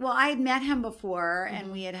them? Well, I had met him before, Mhm.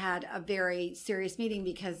 and we had a very serious meeting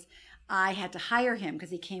because I had to hire him because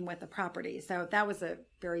he came with the property. So that was a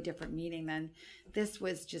very different meeting than this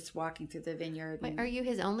was just walking through the vineyard. Wait, and- are you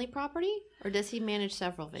his only property, or does he manage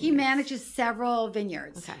several vineyards? He manages several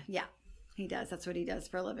vineyards. Okay. Yeah, he does. That's what he does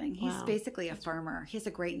for a living. He's Wow. basically a farmer. He has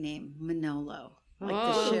a great name, Manolo, like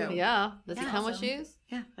Whoa, the shoe. Yeah. Does he Yeah. come with Awesome. shoes?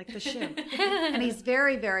 Yeah, like the shoe. And he's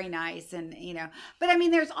very, very nice. And, you know, but I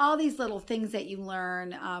mean, there's all these little things that you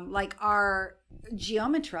learn, like our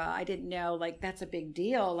geometra. I didn't know, like, that's a big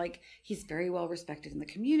deal. Like, he's very well respected in the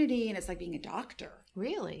community, and it's like being a doctor.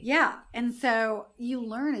 Really? Yeah. And so you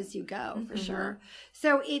learn as you go, for Mhm. sure.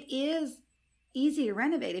 So it is easy to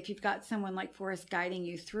renovate if you've got someone like Forrest guiding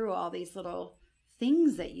you through all these little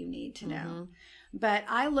things that you need to know. But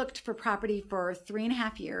I looked for property for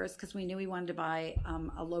 3.5 years because we knew we wanted to buy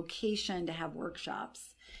a location to have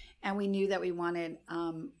workshops. And we knew that we wanted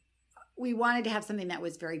to have something that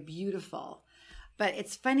was very beautiful. But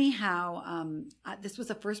it's funny how this was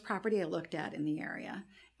the first property I looked at in the area.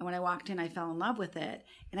 And when I walked in, I fell in love with it.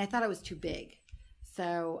 And I thought it was too big.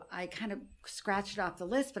 So I kind of scratched it off the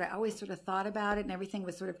list, but I always sort of thought about it, and everything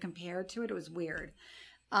was sort of compared to it. It was weird,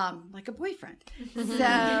 like a boyfriend.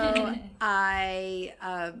 So I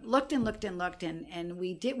looked and looked and looked, and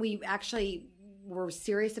we actually were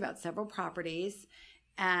serious about several properties.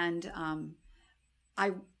 And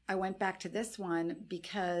I went back to this one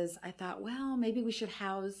because I thought, well, maybe we should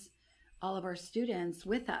house all of our students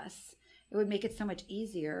with us. It would make it so much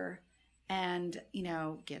easier, and, you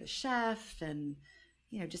know, get a chef and,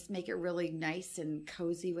 you know, just make it really nice and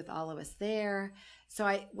cozy with all of us there. So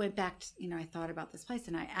I went back to, you know, I thought about this place,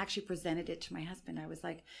 and I actually presented it to my husband. I was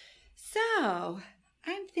like, so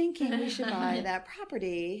I'm thinking we should buy that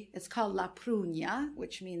property. It's called La Prugna,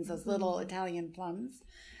 which means those little Italian plums.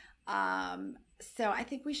 So I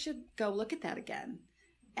think we should go look at that again.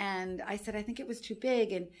 And I said, I think it was too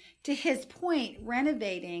big. And to his point,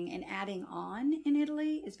 renovating and adding on in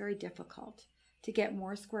Italy is very difficult to get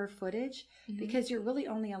more square footage because you're really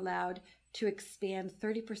only allowed to expand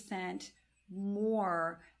 30%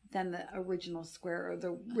 more than the original square or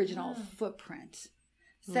the original footprint.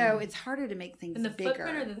 So it's harder to make things And the bigger.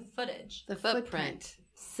 footprint or the footage? The Footprint. footprint.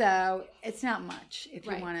 So it's not much if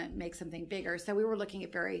you Right. want to make something bigger. So we were looking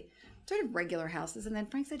at very sort of regular houses. And then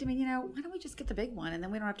Frank said to me, you know, why don't we just get the big one? And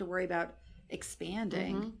then we don't have to worry about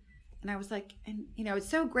expanding. And I was like, and, you know, it's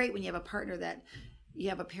so great when you have a partner that you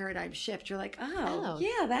have a paradigm shift. You're like, oh, Oh.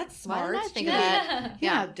 yeah, that's Why smart. didn't I think of Yeah. that?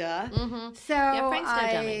 Yeah, duh. Mm-hmm. So Yeah, Frank's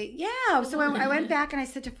no dummy. so I went back and I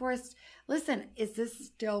said to Forrest, listen, is this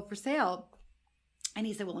still for sale? And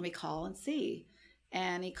he said, well, let me call and see.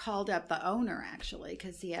 And he called up the owner, actually,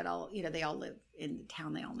 because he had all, you know, they all live in the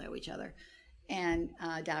town. They all know each other. And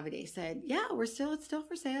Davide said, yeah, it's still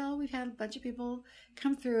for sale. We've had a bunch of people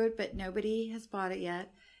come through it, but nobody has bought it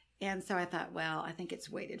yet. And so I thought, well, I think it's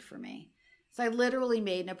waited for me. So I literally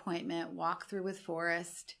made an appointment, walked through with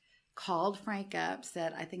Forrest, called Frank up,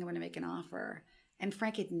 said, I think I'm going to make an offer. And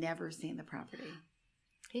Frank had never seen the property.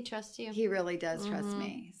 He trusts you. He really does trust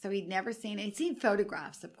me. So he'd never seen it. He'd seen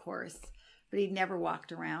photographs, of course, but he'd never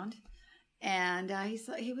walked around. And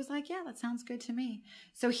he was like, yeah, that sounds good to me.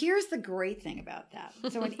 So here's the great thing about that.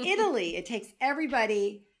 So in Italy, it takes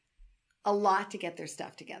everybody a lot to get their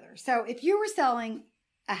stuff together. So if you were selling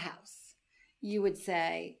a house, you would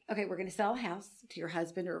say, okay, we're going to sell a house to your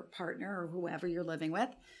husband or partner or whoever you're living with.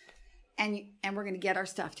 And we're going to get our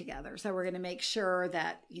stuff together. So we're going to make sure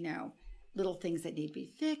that, you know, little things that need to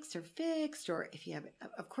be fixed, or if you have,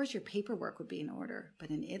 of course, your paperwork would be in order. But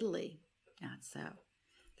in Italy, not so.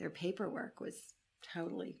 Their paperwork was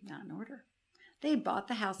totally not in order. They had bought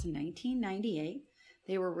the house in 1998.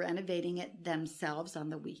 They were renovating it themselves on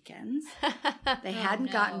the weekends. They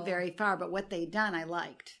hadn't gotten very far, but what they'd done I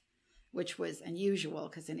liked, which was unusual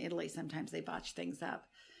because in Italy, sometimes they botch things up.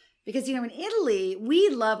 Because, you know, in Italy, we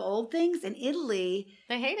love old things. In Italy,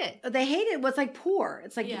 They hate it. they hate it. Well, it's like poor.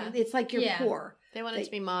 It's like Yeah. it's like you're Yeah. poor. They want it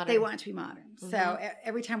to be modern. They want it to be modern. So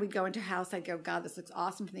every time we'd go into a house, I'd go, God, this looks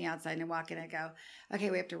awesome from the outside. And I walk in, I go,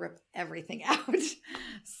 okay, we have to rip everything out.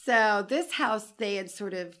 So this house, they had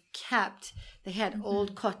sort of kept, they had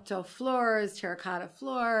old coteau floors, terracotta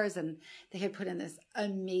floors, and they had put in this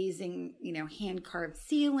amazing, hand-carved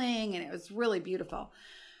ceiling, and it was really beautiful.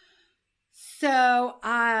 So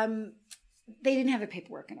they didn't have the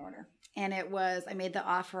paperwork in order. And I made the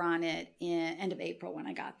offer on it in end of April when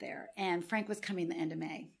I got there. And Frank was coming the end of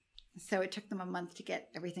May. So it took them a month to get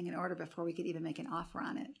everything in order before we could even make an offer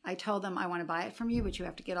on it. I told them, I want to buy it from you, but you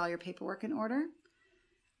have to get all your paperwork in order.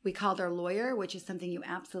 We called our lawyer, which is something you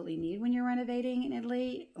absolutely need when you're renovating in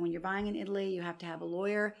Italy. When you're buying in Italy, you have to have a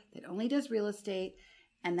lawyer that only does real estate,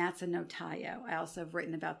 and that's a notaio. I also have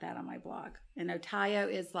written about that on my blog. A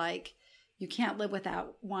notaio is like, you can't live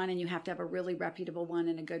without one, and you have to have a really reputable one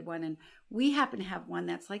and a good one. And we happen to have one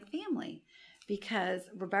that's like family, because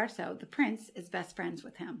Roberto, the prince, is best friends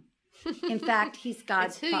with him. In fact, he's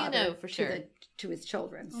godfather for sure. to his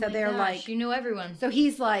children. Oh So my they're gosh, like, you know everyone. so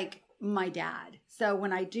he's like my dad. So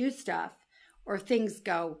when I do stuff or things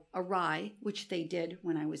go awry, which they did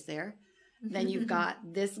when I was there, then you've got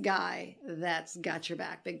this guy that's got your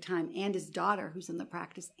back big time, and his daughter who's in the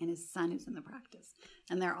practice, and his son who's in the practice.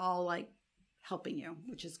 And they're all like helping you,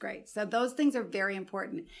 which is great. So those things are very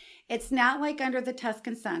important. It's not like Under the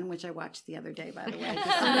Tuscan Sun, which I watched the other day, by the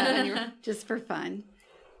way, just for fun.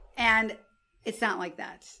 And it's not like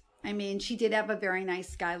that. I mean, she did have a very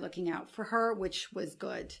nice guy looking out for her, which was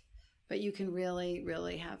good. But you can really,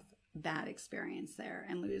 really have bad experience there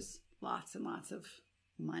and lose lots and lots of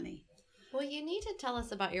money. Well, you need to tell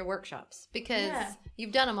us about your workshops, because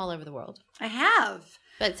you've done them all over the world. I have.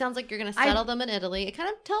 But it sounds like you're going to settle them in Italy.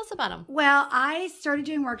 Tell us about them. Well, I started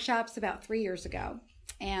doing workshops about 3 years ago,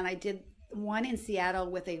 and I did one in Seattle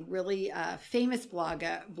with a really famous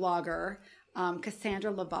blogger,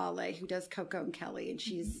 Cassandra Lavalle, who does Coco and Kelly, and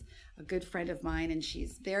she's a good friend of mine, and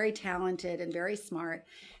she's very talented and very smart.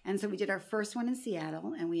 And so we did our first one in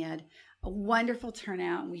Seattle, and we had a wonderful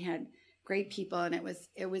turnout, and we had great people, and it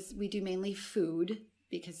was we do mainly food,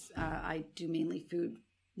 because I do mainly food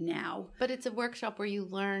now. But it's a workshop where you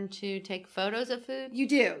learn to take photos of food. You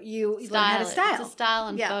do. You learn how to style. It's a style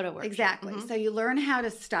and photo workshop. Exactly. So you learn how to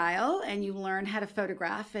style, and you learn how to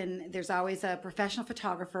photograph, and there's always a professional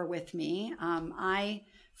photographer with me. I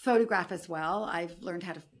photograph as well. I've learned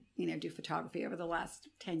how to do photography over the last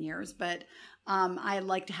 10 years, but I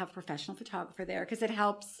like to have a professional photographer there, because it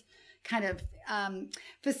helps kind of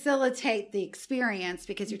facilitate the experience,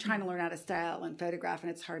 because you're trying to learn how to style and photograph, and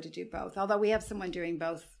it's hard to do both. Although we have someone doing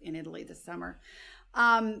both in Italy this summer.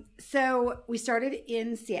 So we started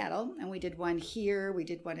in Seattle, and we did one here. We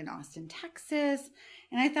did one in Austin, Texas.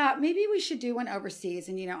 And I thought maybe we should do one overseas.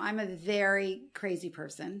 And, I'm a very crazy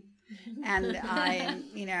person, and I'm,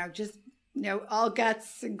 just all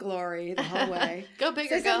guts and glory the whole way. Go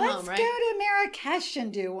big or so go home, let's right? go to Marrakesh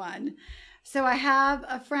and do one. So I have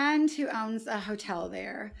a friend who owns a hotel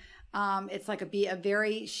there. It's like a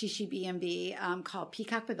very shishi B&B called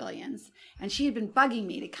Peacock Pavilions. And she had been bugging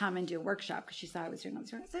me to come and do a workshop, because she saw I was doing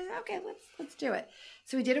this. I said, okay, let's do it.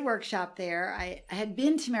 So we did a workshop there. I had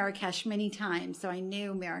been to Marrakesh many times, so I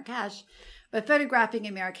knew Marrakesh. But photographing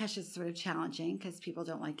in Marrakesh is sort of challenging, because people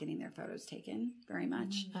don't like getting their photos taken very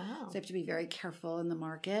much. Oh. So you have to be very careful in the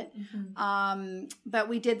market. But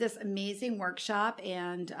we did this amazing workshop,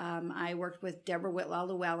 and I worked with Deborah Whitlaw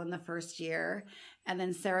Llewellyn the first year. And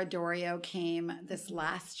then Sarah Dorio came this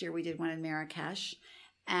last year. We did one in Marrakesh.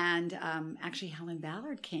 And actually Helen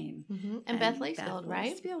Ballard came. And Beth Lacefield,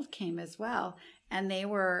 right? Lacefield came as well. And they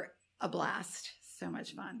were a blast. So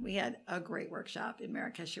much fun. We had a great workshop in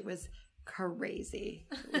Marrakesh. It was crazy.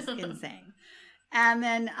 It was insane. And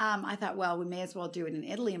then I thought, well, we may as well do it in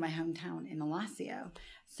Italy, in my hometown in Alassio.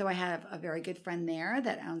 So I have a very good friend there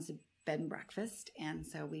that owns a bed and breakfast. And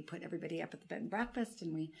so we put everybody up at the bed and breakfast,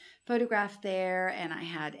 and we photographed there. And I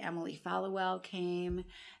had Emily Fallowell came,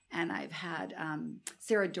 and I've had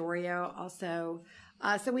Sarah Dorio also.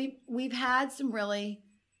 So we've had some really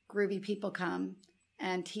groovy people come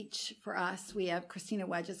and teach for us. We have Christina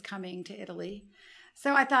Wedges coming to Italy.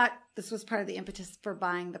 So I thought this was part of the impetus for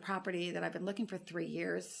buying the property that I've been looking for 3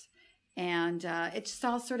 years. And it just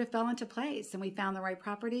all sort of fell into place. And we found the right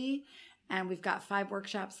property. And we've got 5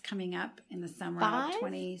 workshops coming up in the summer of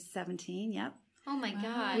 2017. Yep. Oh my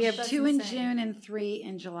gosh. We have that's 2 in insane. June and 3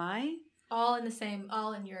 in July. All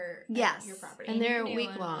in your Yes. your property. And they're New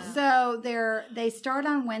week one. long. So they start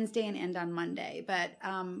on Wednesday and end on Monday. But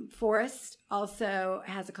Forrest also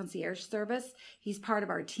has a concierge service. He's part of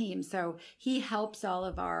our team. So he helps all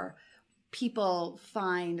of our people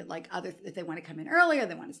find like if they want to come in early or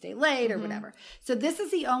they want to stay late or whatever. So this is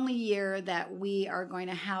the only year that we are going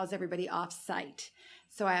to house everybody off site.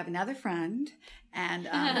 So I have another friend, and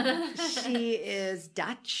she is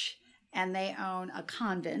Dutch, and they own a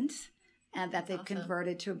convent, and that they've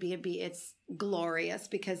converted to a B&B. It's glorious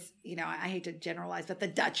because, I hate to generalize, but the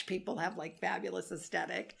Dutch people have like fabulous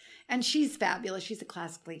aesthetic. And she's fabulous. She's a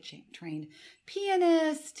classically trained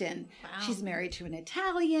pianist, and she's married to an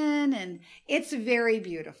Italian, and it's very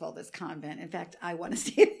beautiful, this convent. In fact, I want to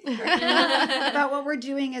stay there. But what we're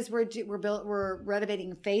doing is we're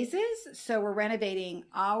renovating phases. So we're renovating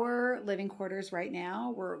our living quarters right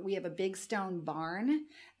now. We have a big stone barn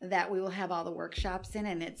that we will have all the workshops in,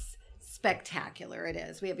 and it's spectacular. It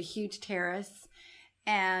is. We have a huge terrace,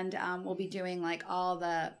 and we'll be doing like all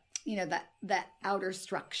the outer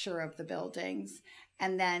structure of the buildings.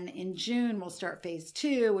 And then in June, we'll start phase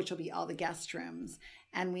 2, which will be all the guest rooms.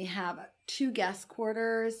 And we have 2 guest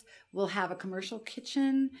quarters. We'll have a commercial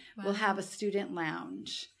kitchen. Wow. We'll have a student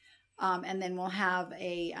lounge. And then we'll have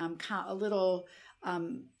a little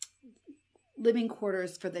living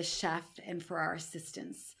quarters for the chef and for our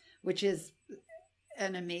assistants, which is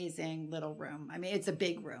an amazing little room. I mean, it's a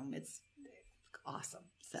big room. It's awesome.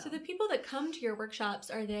 So the people that come to your workshops,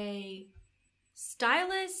 are they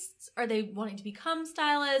stylists? Are they wanting to become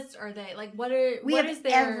stylists? Are they like, we have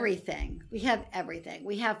everything. We have everything.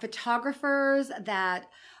 We have photographers that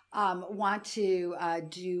want to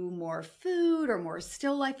do more food or more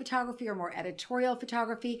still life photography or more editorial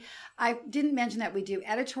photography. I didn't mention that we do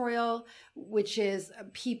editorial, which is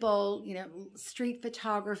people, street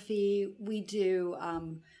photography. We do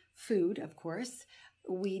food, of course.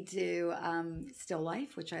 We do still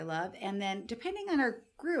life, which I love. And then depending on our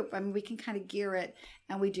group, we can kind of gear it,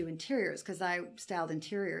 and we do interiors because I styled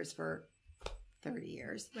interiors for 30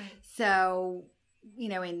 years. Right. So,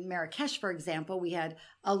 in Marrakesh, for example, we had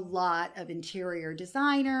a lot of interior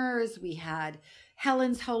designers. We had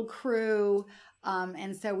Helen's whole crew.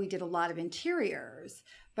 And so we did a lot of interiors.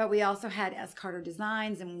 But we also had S. Carter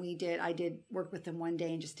Designs, and I did work with them one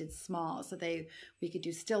day and just did small. So we could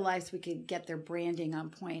do still lifes, we could get their branding on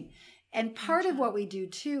point. And part of what we do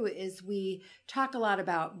too is we talk a lot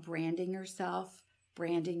about branding yourself,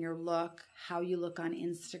 branding your look, how you look on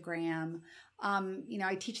Instagram.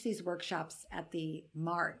 I teach these workshops at the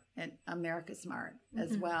Mart, at America's Mart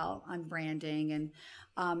as well, on branding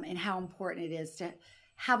and how important it is to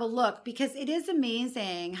have a look, because it is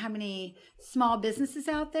amazing how many small businesses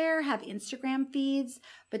out there have Instagram feeds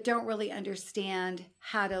but don't really understand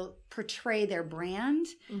how to portray their brand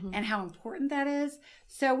and how important that is.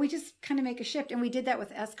 So we just kind of make a shift, and we did that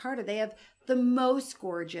with S. Carter. They have the most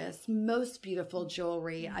gorgeous, most beautiful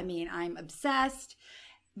jewelry. I'm obsessed,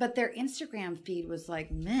 but their Instagram feed was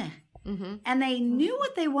like meh. And they knew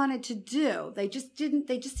what they wanted to do. They just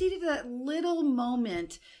needed a little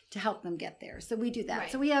moment to help them get there. So we do that.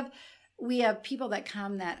 Right. So we have people that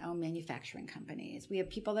come that own manufacturing companies. We have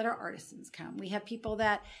people that are artisans come. We have people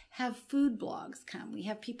that have food blogs come. We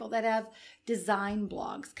have people that have design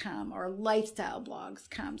blogs come, or lifestyle blogs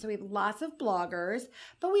come. So we have lots of bloggers,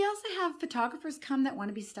 but we also have photographers come that want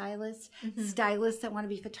to be stylists, stylists that want to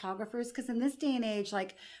be photographers. Because in this day and age,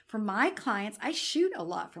 like for my clients, I shoot a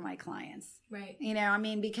lot for my clients. Right.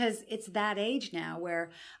 Because it's that age now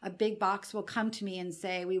where a big box will come to me and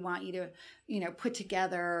say, we want you to, put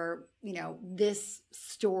together, this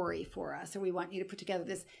story for us, or we want you to put together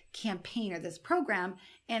this campaign or this program,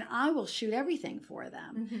 and I will shoot everything for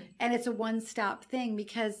them. And it's a one-stop thing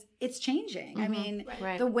because it's changing.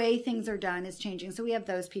 The way things are done is changing. So we have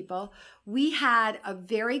those people. We had a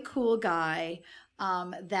very cool guy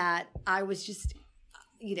that I was just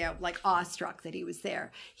awestruck that he was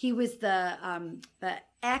there. He was the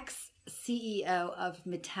ex-CEO of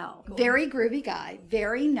Mattel. Cool. Very groovy guy,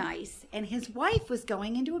 very nice. And his wife was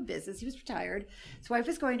going into a business. He was retired. His wife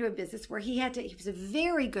was going to a business where he was a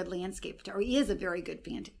very good landscape photographer. He is a very good,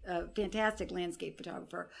 fantastic landscape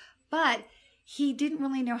photographer. But he didn't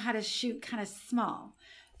really know how to shoot kind of small.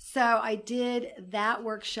 So I did that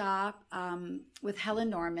workshop with Helen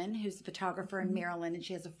Norman, who's a photographer in Maryland, and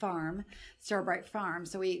she has a farm, Starbright Farm.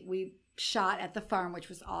 So we shot at the farm, which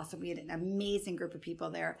was awesome. We had an amazing group of people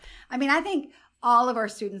there. I think all of our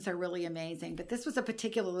students are really amazing, but this was a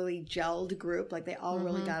particularly gelled group. Like they all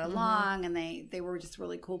really got along, and they were just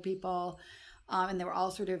really cool people. And they were all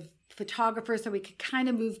sort of photographers, so we could kind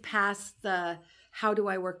of move past the how do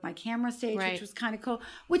I work my camera stage, Right. which was kind of cool,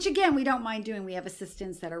 which again, we don't mind doing. We have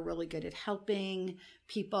assistants that are really good at helping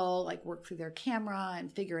people like work through their camera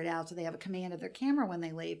and figure it out so they have a command of their camera when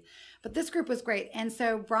they leave. But this group was great. And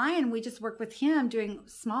so Brian, we just worked with him doing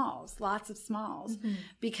smalls, lots of smalls,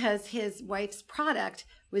 because his wife's product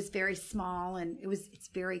was very small and it's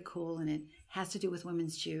very cool, and it has to do with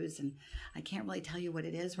women's shoes. And I can't really tell you what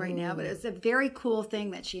it is right now, but it's a very cool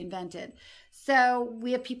thing that she invented. So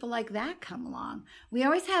we have people like that come along. We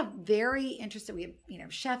always have very interested, we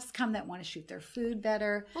have, chefs come that want to shoot their food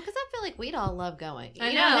better. Well, because I feel like we'd all love going. I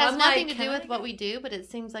It know, has I'm nothing like, to do can I with what go? we do, but it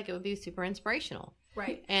seems like it would be super inspirational.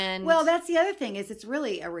 Right. And Well, that's the other thing, is it's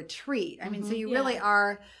really a retreat. I mean, so you really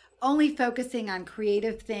are only focusing on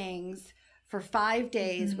creative things for 5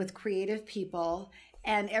 days with creative people,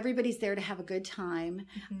 and everybody's there to have a good time.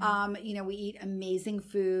 We eat amazing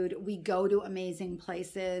food. We go to amazing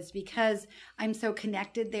places because I'm so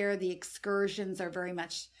connected there. The excursions are very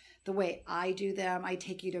much the way I do them. I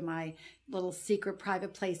take you to my little secret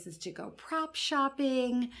private places to go prop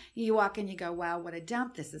shopping. You walk in, you go, wow, what a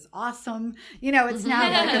dump. This is awesome. It's now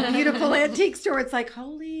like a beautiful antique store. It's like,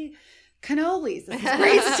 holy cannolis. This is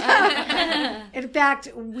great stuff. In fact,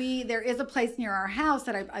 there is a place near our house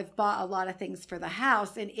that I've bought a lot of things for the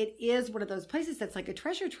house, and it is one of those places that's like a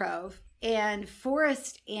treasure trove. And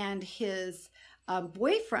Forrest and his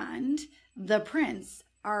boyfriend, the prince,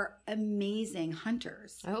 are amazing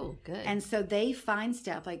hunters. Oh, good. And so they find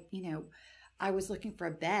stuff like, I was looking for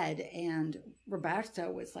a bed, and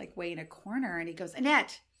Roberto was like way in a corner, and he goes,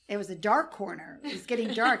 Annette, it was a dark corner. It was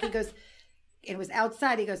getting dark. He goes, it was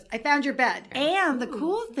outside. He goes, I found your bed. And the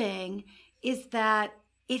cool thing is that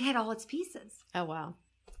it had all its pieces. Oh, wow.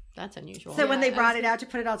 That's unusual. So when they brought it out to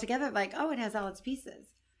put it all together, like, oh, it has all its pieces.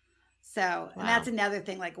 So, and Wow. that's another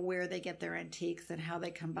thing, like where they get their antiques and how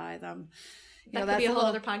they come by them. That could be a whole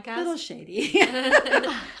other podcast. Little shady.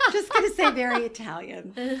 Just going to say very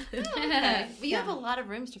Italian. Okay. But you have a lot of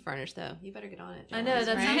rooms to furnish, though. You better get on it. I know,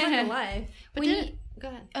 that Joyce, sounds right? like a life. But go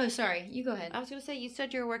ahead. Oh, sorry. You go ahead. I was going to say, you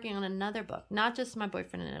said you were working on another book, not just My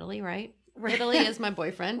Boyfriend in Italy, right? Italy is my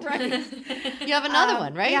boyfriend. Right. You have another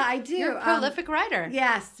one, right? Yeah, I do. You're a prolific writer.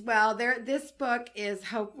 Yes. Well, this book is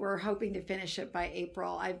we're hoping to finish it by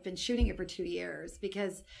April. I've been shooting it for 2 years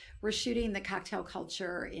because we're shooting the cocktail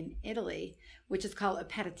culture in Italy, which is called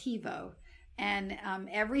aperitivo. And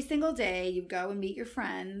every single day you go and meet your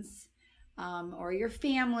friends or your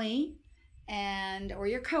family or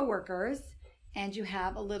your coworkers, and you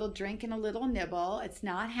have a little drink and a little nibble. It's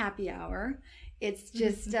not happy hour. It's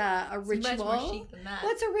just a ritual. It's much more chic than that.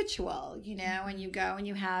 Well, it's a ritual, and you go and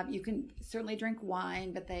you can certainly drink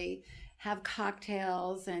wine, but they have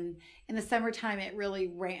cocktails. And in the summertime, it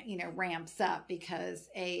really ramps up because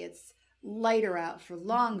it's lighter out for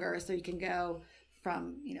longer. So you can go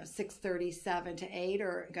from, 6:37 to 8,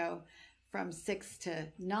 or go from 6 to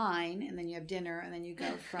 9, and then you have dinner, and then you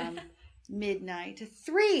go from midnight to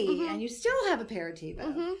 3, and you still have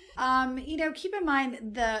aperitivo. Keep in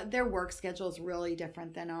mind their work schedule is really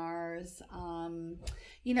different than ours.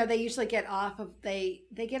 They usually get off of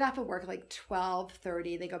work like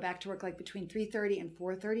 12:30. They go back to work like between 3:30 and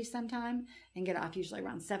 4:30 sometime, and get off usually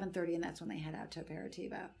around 7:30, and that's when they head out to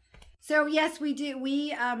aperitivo. So yes, we do.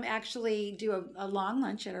 We actually do a long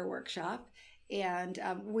lunch at our workshop, and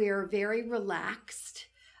we're very relaxed,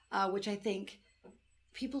 which I think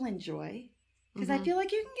people enjoy, because I feel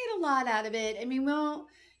like you can get a lot out of it. I mean,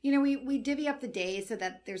 we divvy up the days so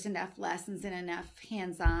that there's enough lessons and enough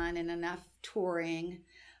hands-on and enough touring.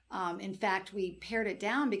 In fact, we pared it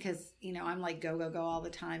down because, I'm like go all the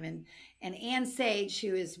time. And Ann Sage,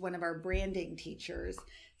 who is one of our branding teachers,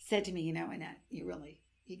 said to me, Annette,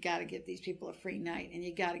 you got to give these people a free night, and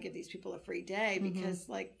you got to give these people a free day, because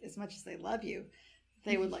like, as much as they love you,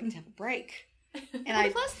 they would like to have a break.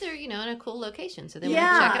 And plus they're, in a cool location, so they want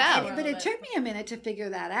to check it out. But it took me a minute to figure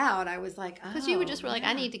that out. I was like, Because you were just like,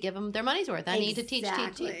 I need to give them their money's worth. I need to teach.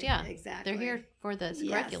 Yeah, exactly. They're here for this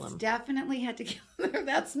curriculum. Definitely had to give them.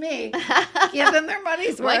 That's me. Give them their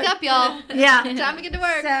money's worth. Wake up, y'all. Yeah, time to get to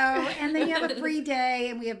work. So, and then you have a free day,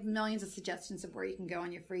 and we have millions of suggestions of where you can go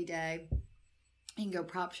on your free day. You can go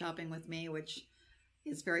prop shopping with me, which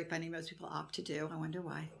is very funny. Most people opt to do. I wonder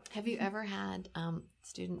why. Have you ever had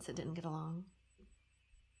students that didn't get along?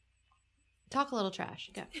 Talk a little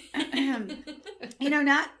trash. Go.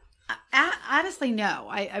 Honestly, no.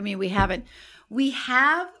 I mean, we haven't. We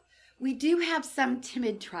do have some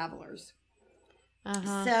timid travelers.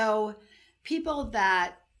 So people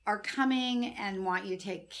that are coming and want you to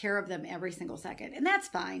take care of them every single second. And that's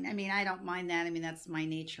fine. I mean, I don't mind that. I mean, that's my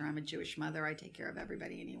nature. I'm a Jewish mother. I take care of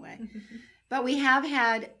everybody anyway. But we have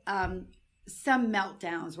had some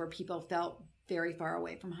meltdowns where people felt very far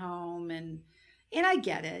away from home, and I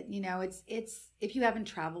get it. You know, it's if you haven't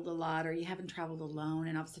traveled a lot or you haven't traveled alone,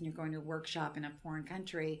 and all of a sudden you're going to workshop in a foreign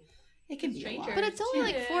country, it can be a lot. But it's only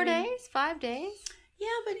like 4 days, 5 days. Yeah,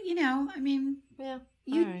 but you know, I mean, Yeah.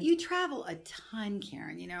 you travel a ton,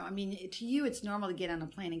 Karen. You know, I mean, to you it's normal to get on a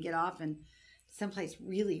plane and get off and someplace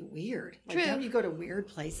really weird. Like, True. don't you go to weird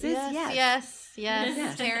places? Yes.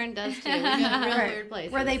 Karen does too. We go to real weird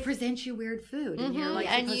places Where they present you weird food and you're like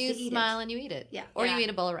and supposed you to eat smile it. and you eat it. Yeah. Or you eat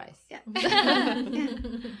a bowl of rice. Yeah.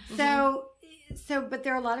 So, but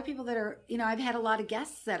there are a lot of people that are, you know, I've had a lot of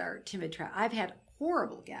guests that are timid. I've had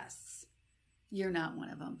horrible guests. You're not one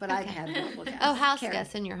of them, but I've had horrible guests. Oh, house Karen.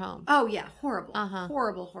 guests in your home. Oh, yeah. Horrible. Uh-huh.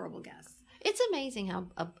 Horrible guests. It's amazing how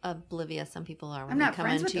oblivious some people are when I'm they not come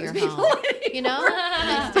friends into with your those people home. anymore. You know?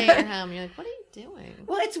 And they stay at your home. You're like, what are you doing?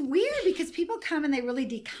 Well, it's weird because people come and they really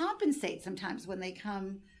decompensate sometimes when they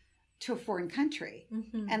come to a foreign country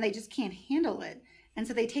and they just can't handle it. And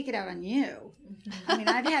so they take it out on you. I mean,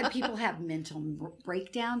 I've had people have mental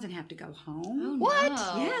breakdowns and have to go home. Oh, What?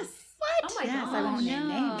 no. Yes. What? Oh my Yes, gosh. I won't name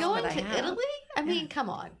names. Going but I to have. Italy? I mean, come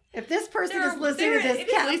on. If this person They're- is listening to they're- this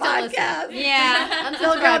please don't listen. podcast, Yeah.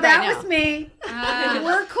 they'll go, Unsubscribe that right was now." me.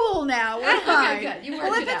 We're cool now. We're fine. good. You Well,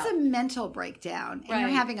 worked if it it's out. a mental breakdown and you're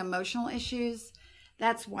Right. having emotional issues,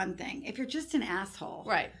 that's one thing. If you're just an asshole,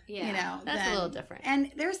 Right. Yeah. you know, That's a then- little different.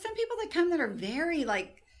 And there's some people that come that are very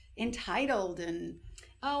like entitled and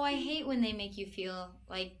Oh, I hate when they make you feel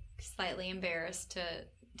like slightly embarrassed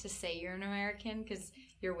to say you're an American because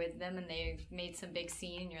you're with them and they've made some big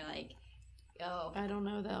scene and you're like, oh, I don't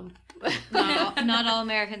know them. not all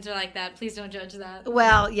Americans are like that. Please don't judge that.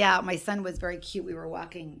 well, yeah, my son was very cute. We were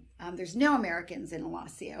walking. There's no Americans in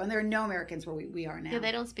Alassio, and there are no Americans where we are now. Yeah,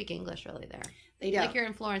 they don't speak English really there. They don't. Like you're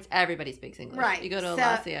in Florence, everybody speaks English. Right. You go to So-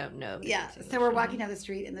 Alassio, nobody Yeah, speaks so English. we're walking down the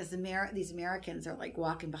street, and these Americans are like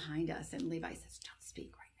walking behind us, and Levi says, "Don't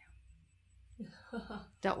speak right now.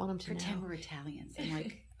 Don't want them to Pretend know. we're Italians." I'm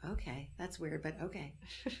like, "Okay, that's weird, but okay."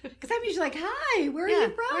 Because I'm usually like, "Hi, where are Yeah,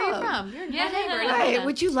 you from? Where are you from? You're Yeah. my neighbor. in Right. Atlanta.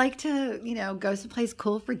 Would you like to, go someplace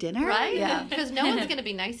cool for dinner?" Right? Yeah. Because no one's going to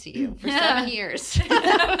be nice to you for 7 years.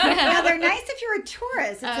 Now they're nice if you're a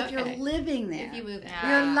tourist. It's if you're Okay. living there. If you move there.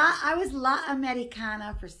 I was La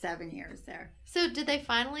Americana for 7 years there. So did they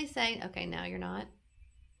finally say, okay, now you're not?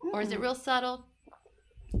 Or is it real subtle?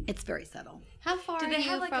 It's very subtle. How far Do are they you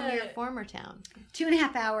have, like, from a- your former town?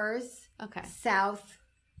 2.5 hours Okay. south.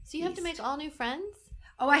 So you have to East. make all new friends?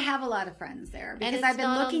 Oh, I have a lot of friends there because it's I've been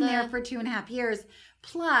not on looking there the- for 2.5 years.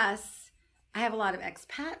 Plus, I have a lot of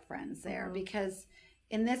expat friends there Mhm. because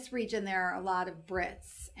in this region there are a lot of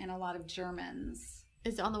Brits and a lot of Germans.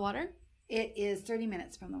 Is it on the water? It is 30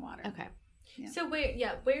 minutes from the water. Okay. So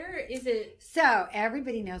where is it? So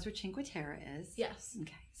everybody knows where Cinque Terre is. Yes.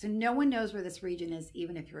 Okay. So no one knows where this region is,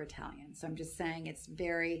 even if you're Italian. So I'm just saying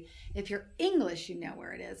if you're English, you know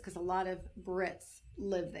where it is because a lot of Brits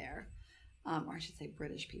live there. Or I should say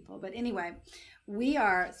British people. But anyway, so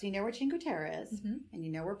you know where Cinque Terre is Mhm. and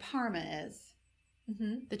you know where Parma is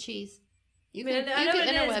Mm-hmm. The cheese. You I can, know you what can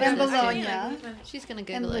it is, interweb but And this. Bologna. She's going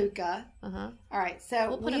to and Google it. Lucca. Uh-huh. All right. So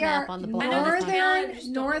We'll put a we map are on the blog. I know this town, I northern,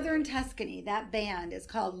 just don't- northern Tuscany. That band is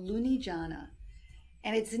called Lunigiana.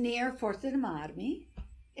 And it's near Forza de Marmi.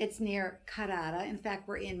 It's near Carrara. In fact,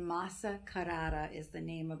 we're in Massa Carrara is the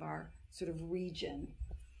name of our sort of region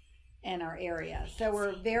and our area. So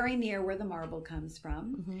we're very near where the marble comes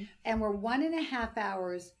from. Mhm. And we're 1.5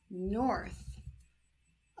 hours north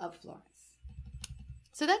of Florence.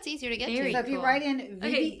 So that's easier to get Very to. So if you cool. write in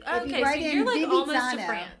Okay. if you So write in you're like almost to Vivizzano,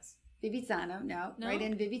 France. Vivizzano, no, No? write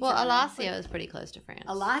in Vivizzano. Well, Alassio is pretty close to France.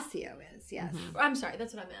 Alassio is, yes. Mhm. I'm sorry,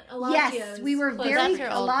 that's what I meant. Alassio Yes, we were close. very. That's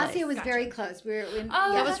your old Alassio place. was Gotcha. very close. We were in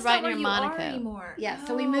Oh, That that's was right not where near you Monaco. are anymore. Yeah,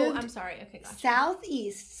 so we Oh, moved I'm sorry. Okay, gotcha.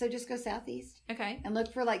 southeast. So just go southeast Okay. and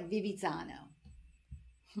look for like Vivizzano,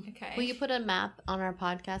 Okay. Will you put a map on our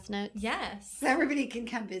podcast notes? Yes. so everybody can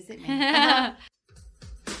come visit me.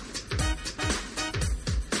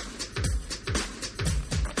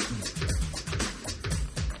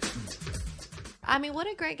 I mean, what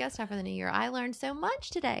a great guest star for the new year. I learned so much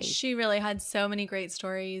today. She really had so many great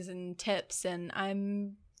stories and tips, and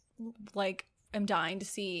I'm dying to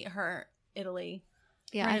see her Italy.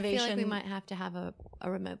 Yeah, I feel like we renovation. might have to have a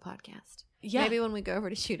remote podcast. Yeah. Maybe when we go over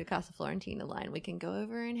to shoot a Casa Florentina line, we can go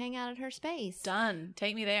over and hang out at her space. Done.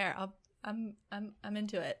 Take me there. I'm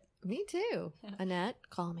into it. Me too. Annette,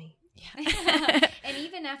 call me. And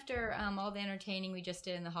even after all the entertaining we just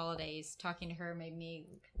did in the holidays, talking to her made me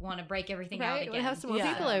want to break everything out Right? again. We'll have some more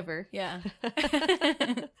Yeah. people over. Yeah.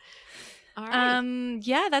 All All right.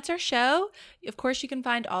 Yeah, that's our show. Of course, you can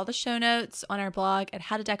find all the show notes on our blog at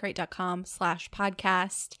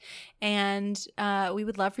howtodecorate.com/podcast. And we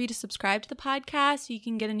would love for you to subscribe to the podcast so you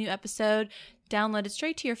can get a new episode downloaded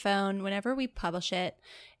straight to your phone whenever we publish it.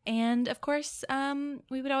 And of course,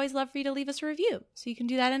 we would always love for you to leave us a review. So you can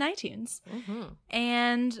do that in iTunes. Mm-hmm.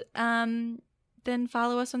 And then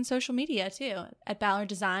follow us on social media too. At Ballard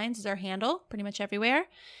Designs is our handle, pretty much everywhere.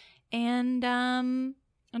 And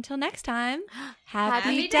until next time, happy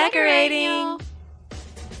Happy decorating, decorating. y'all.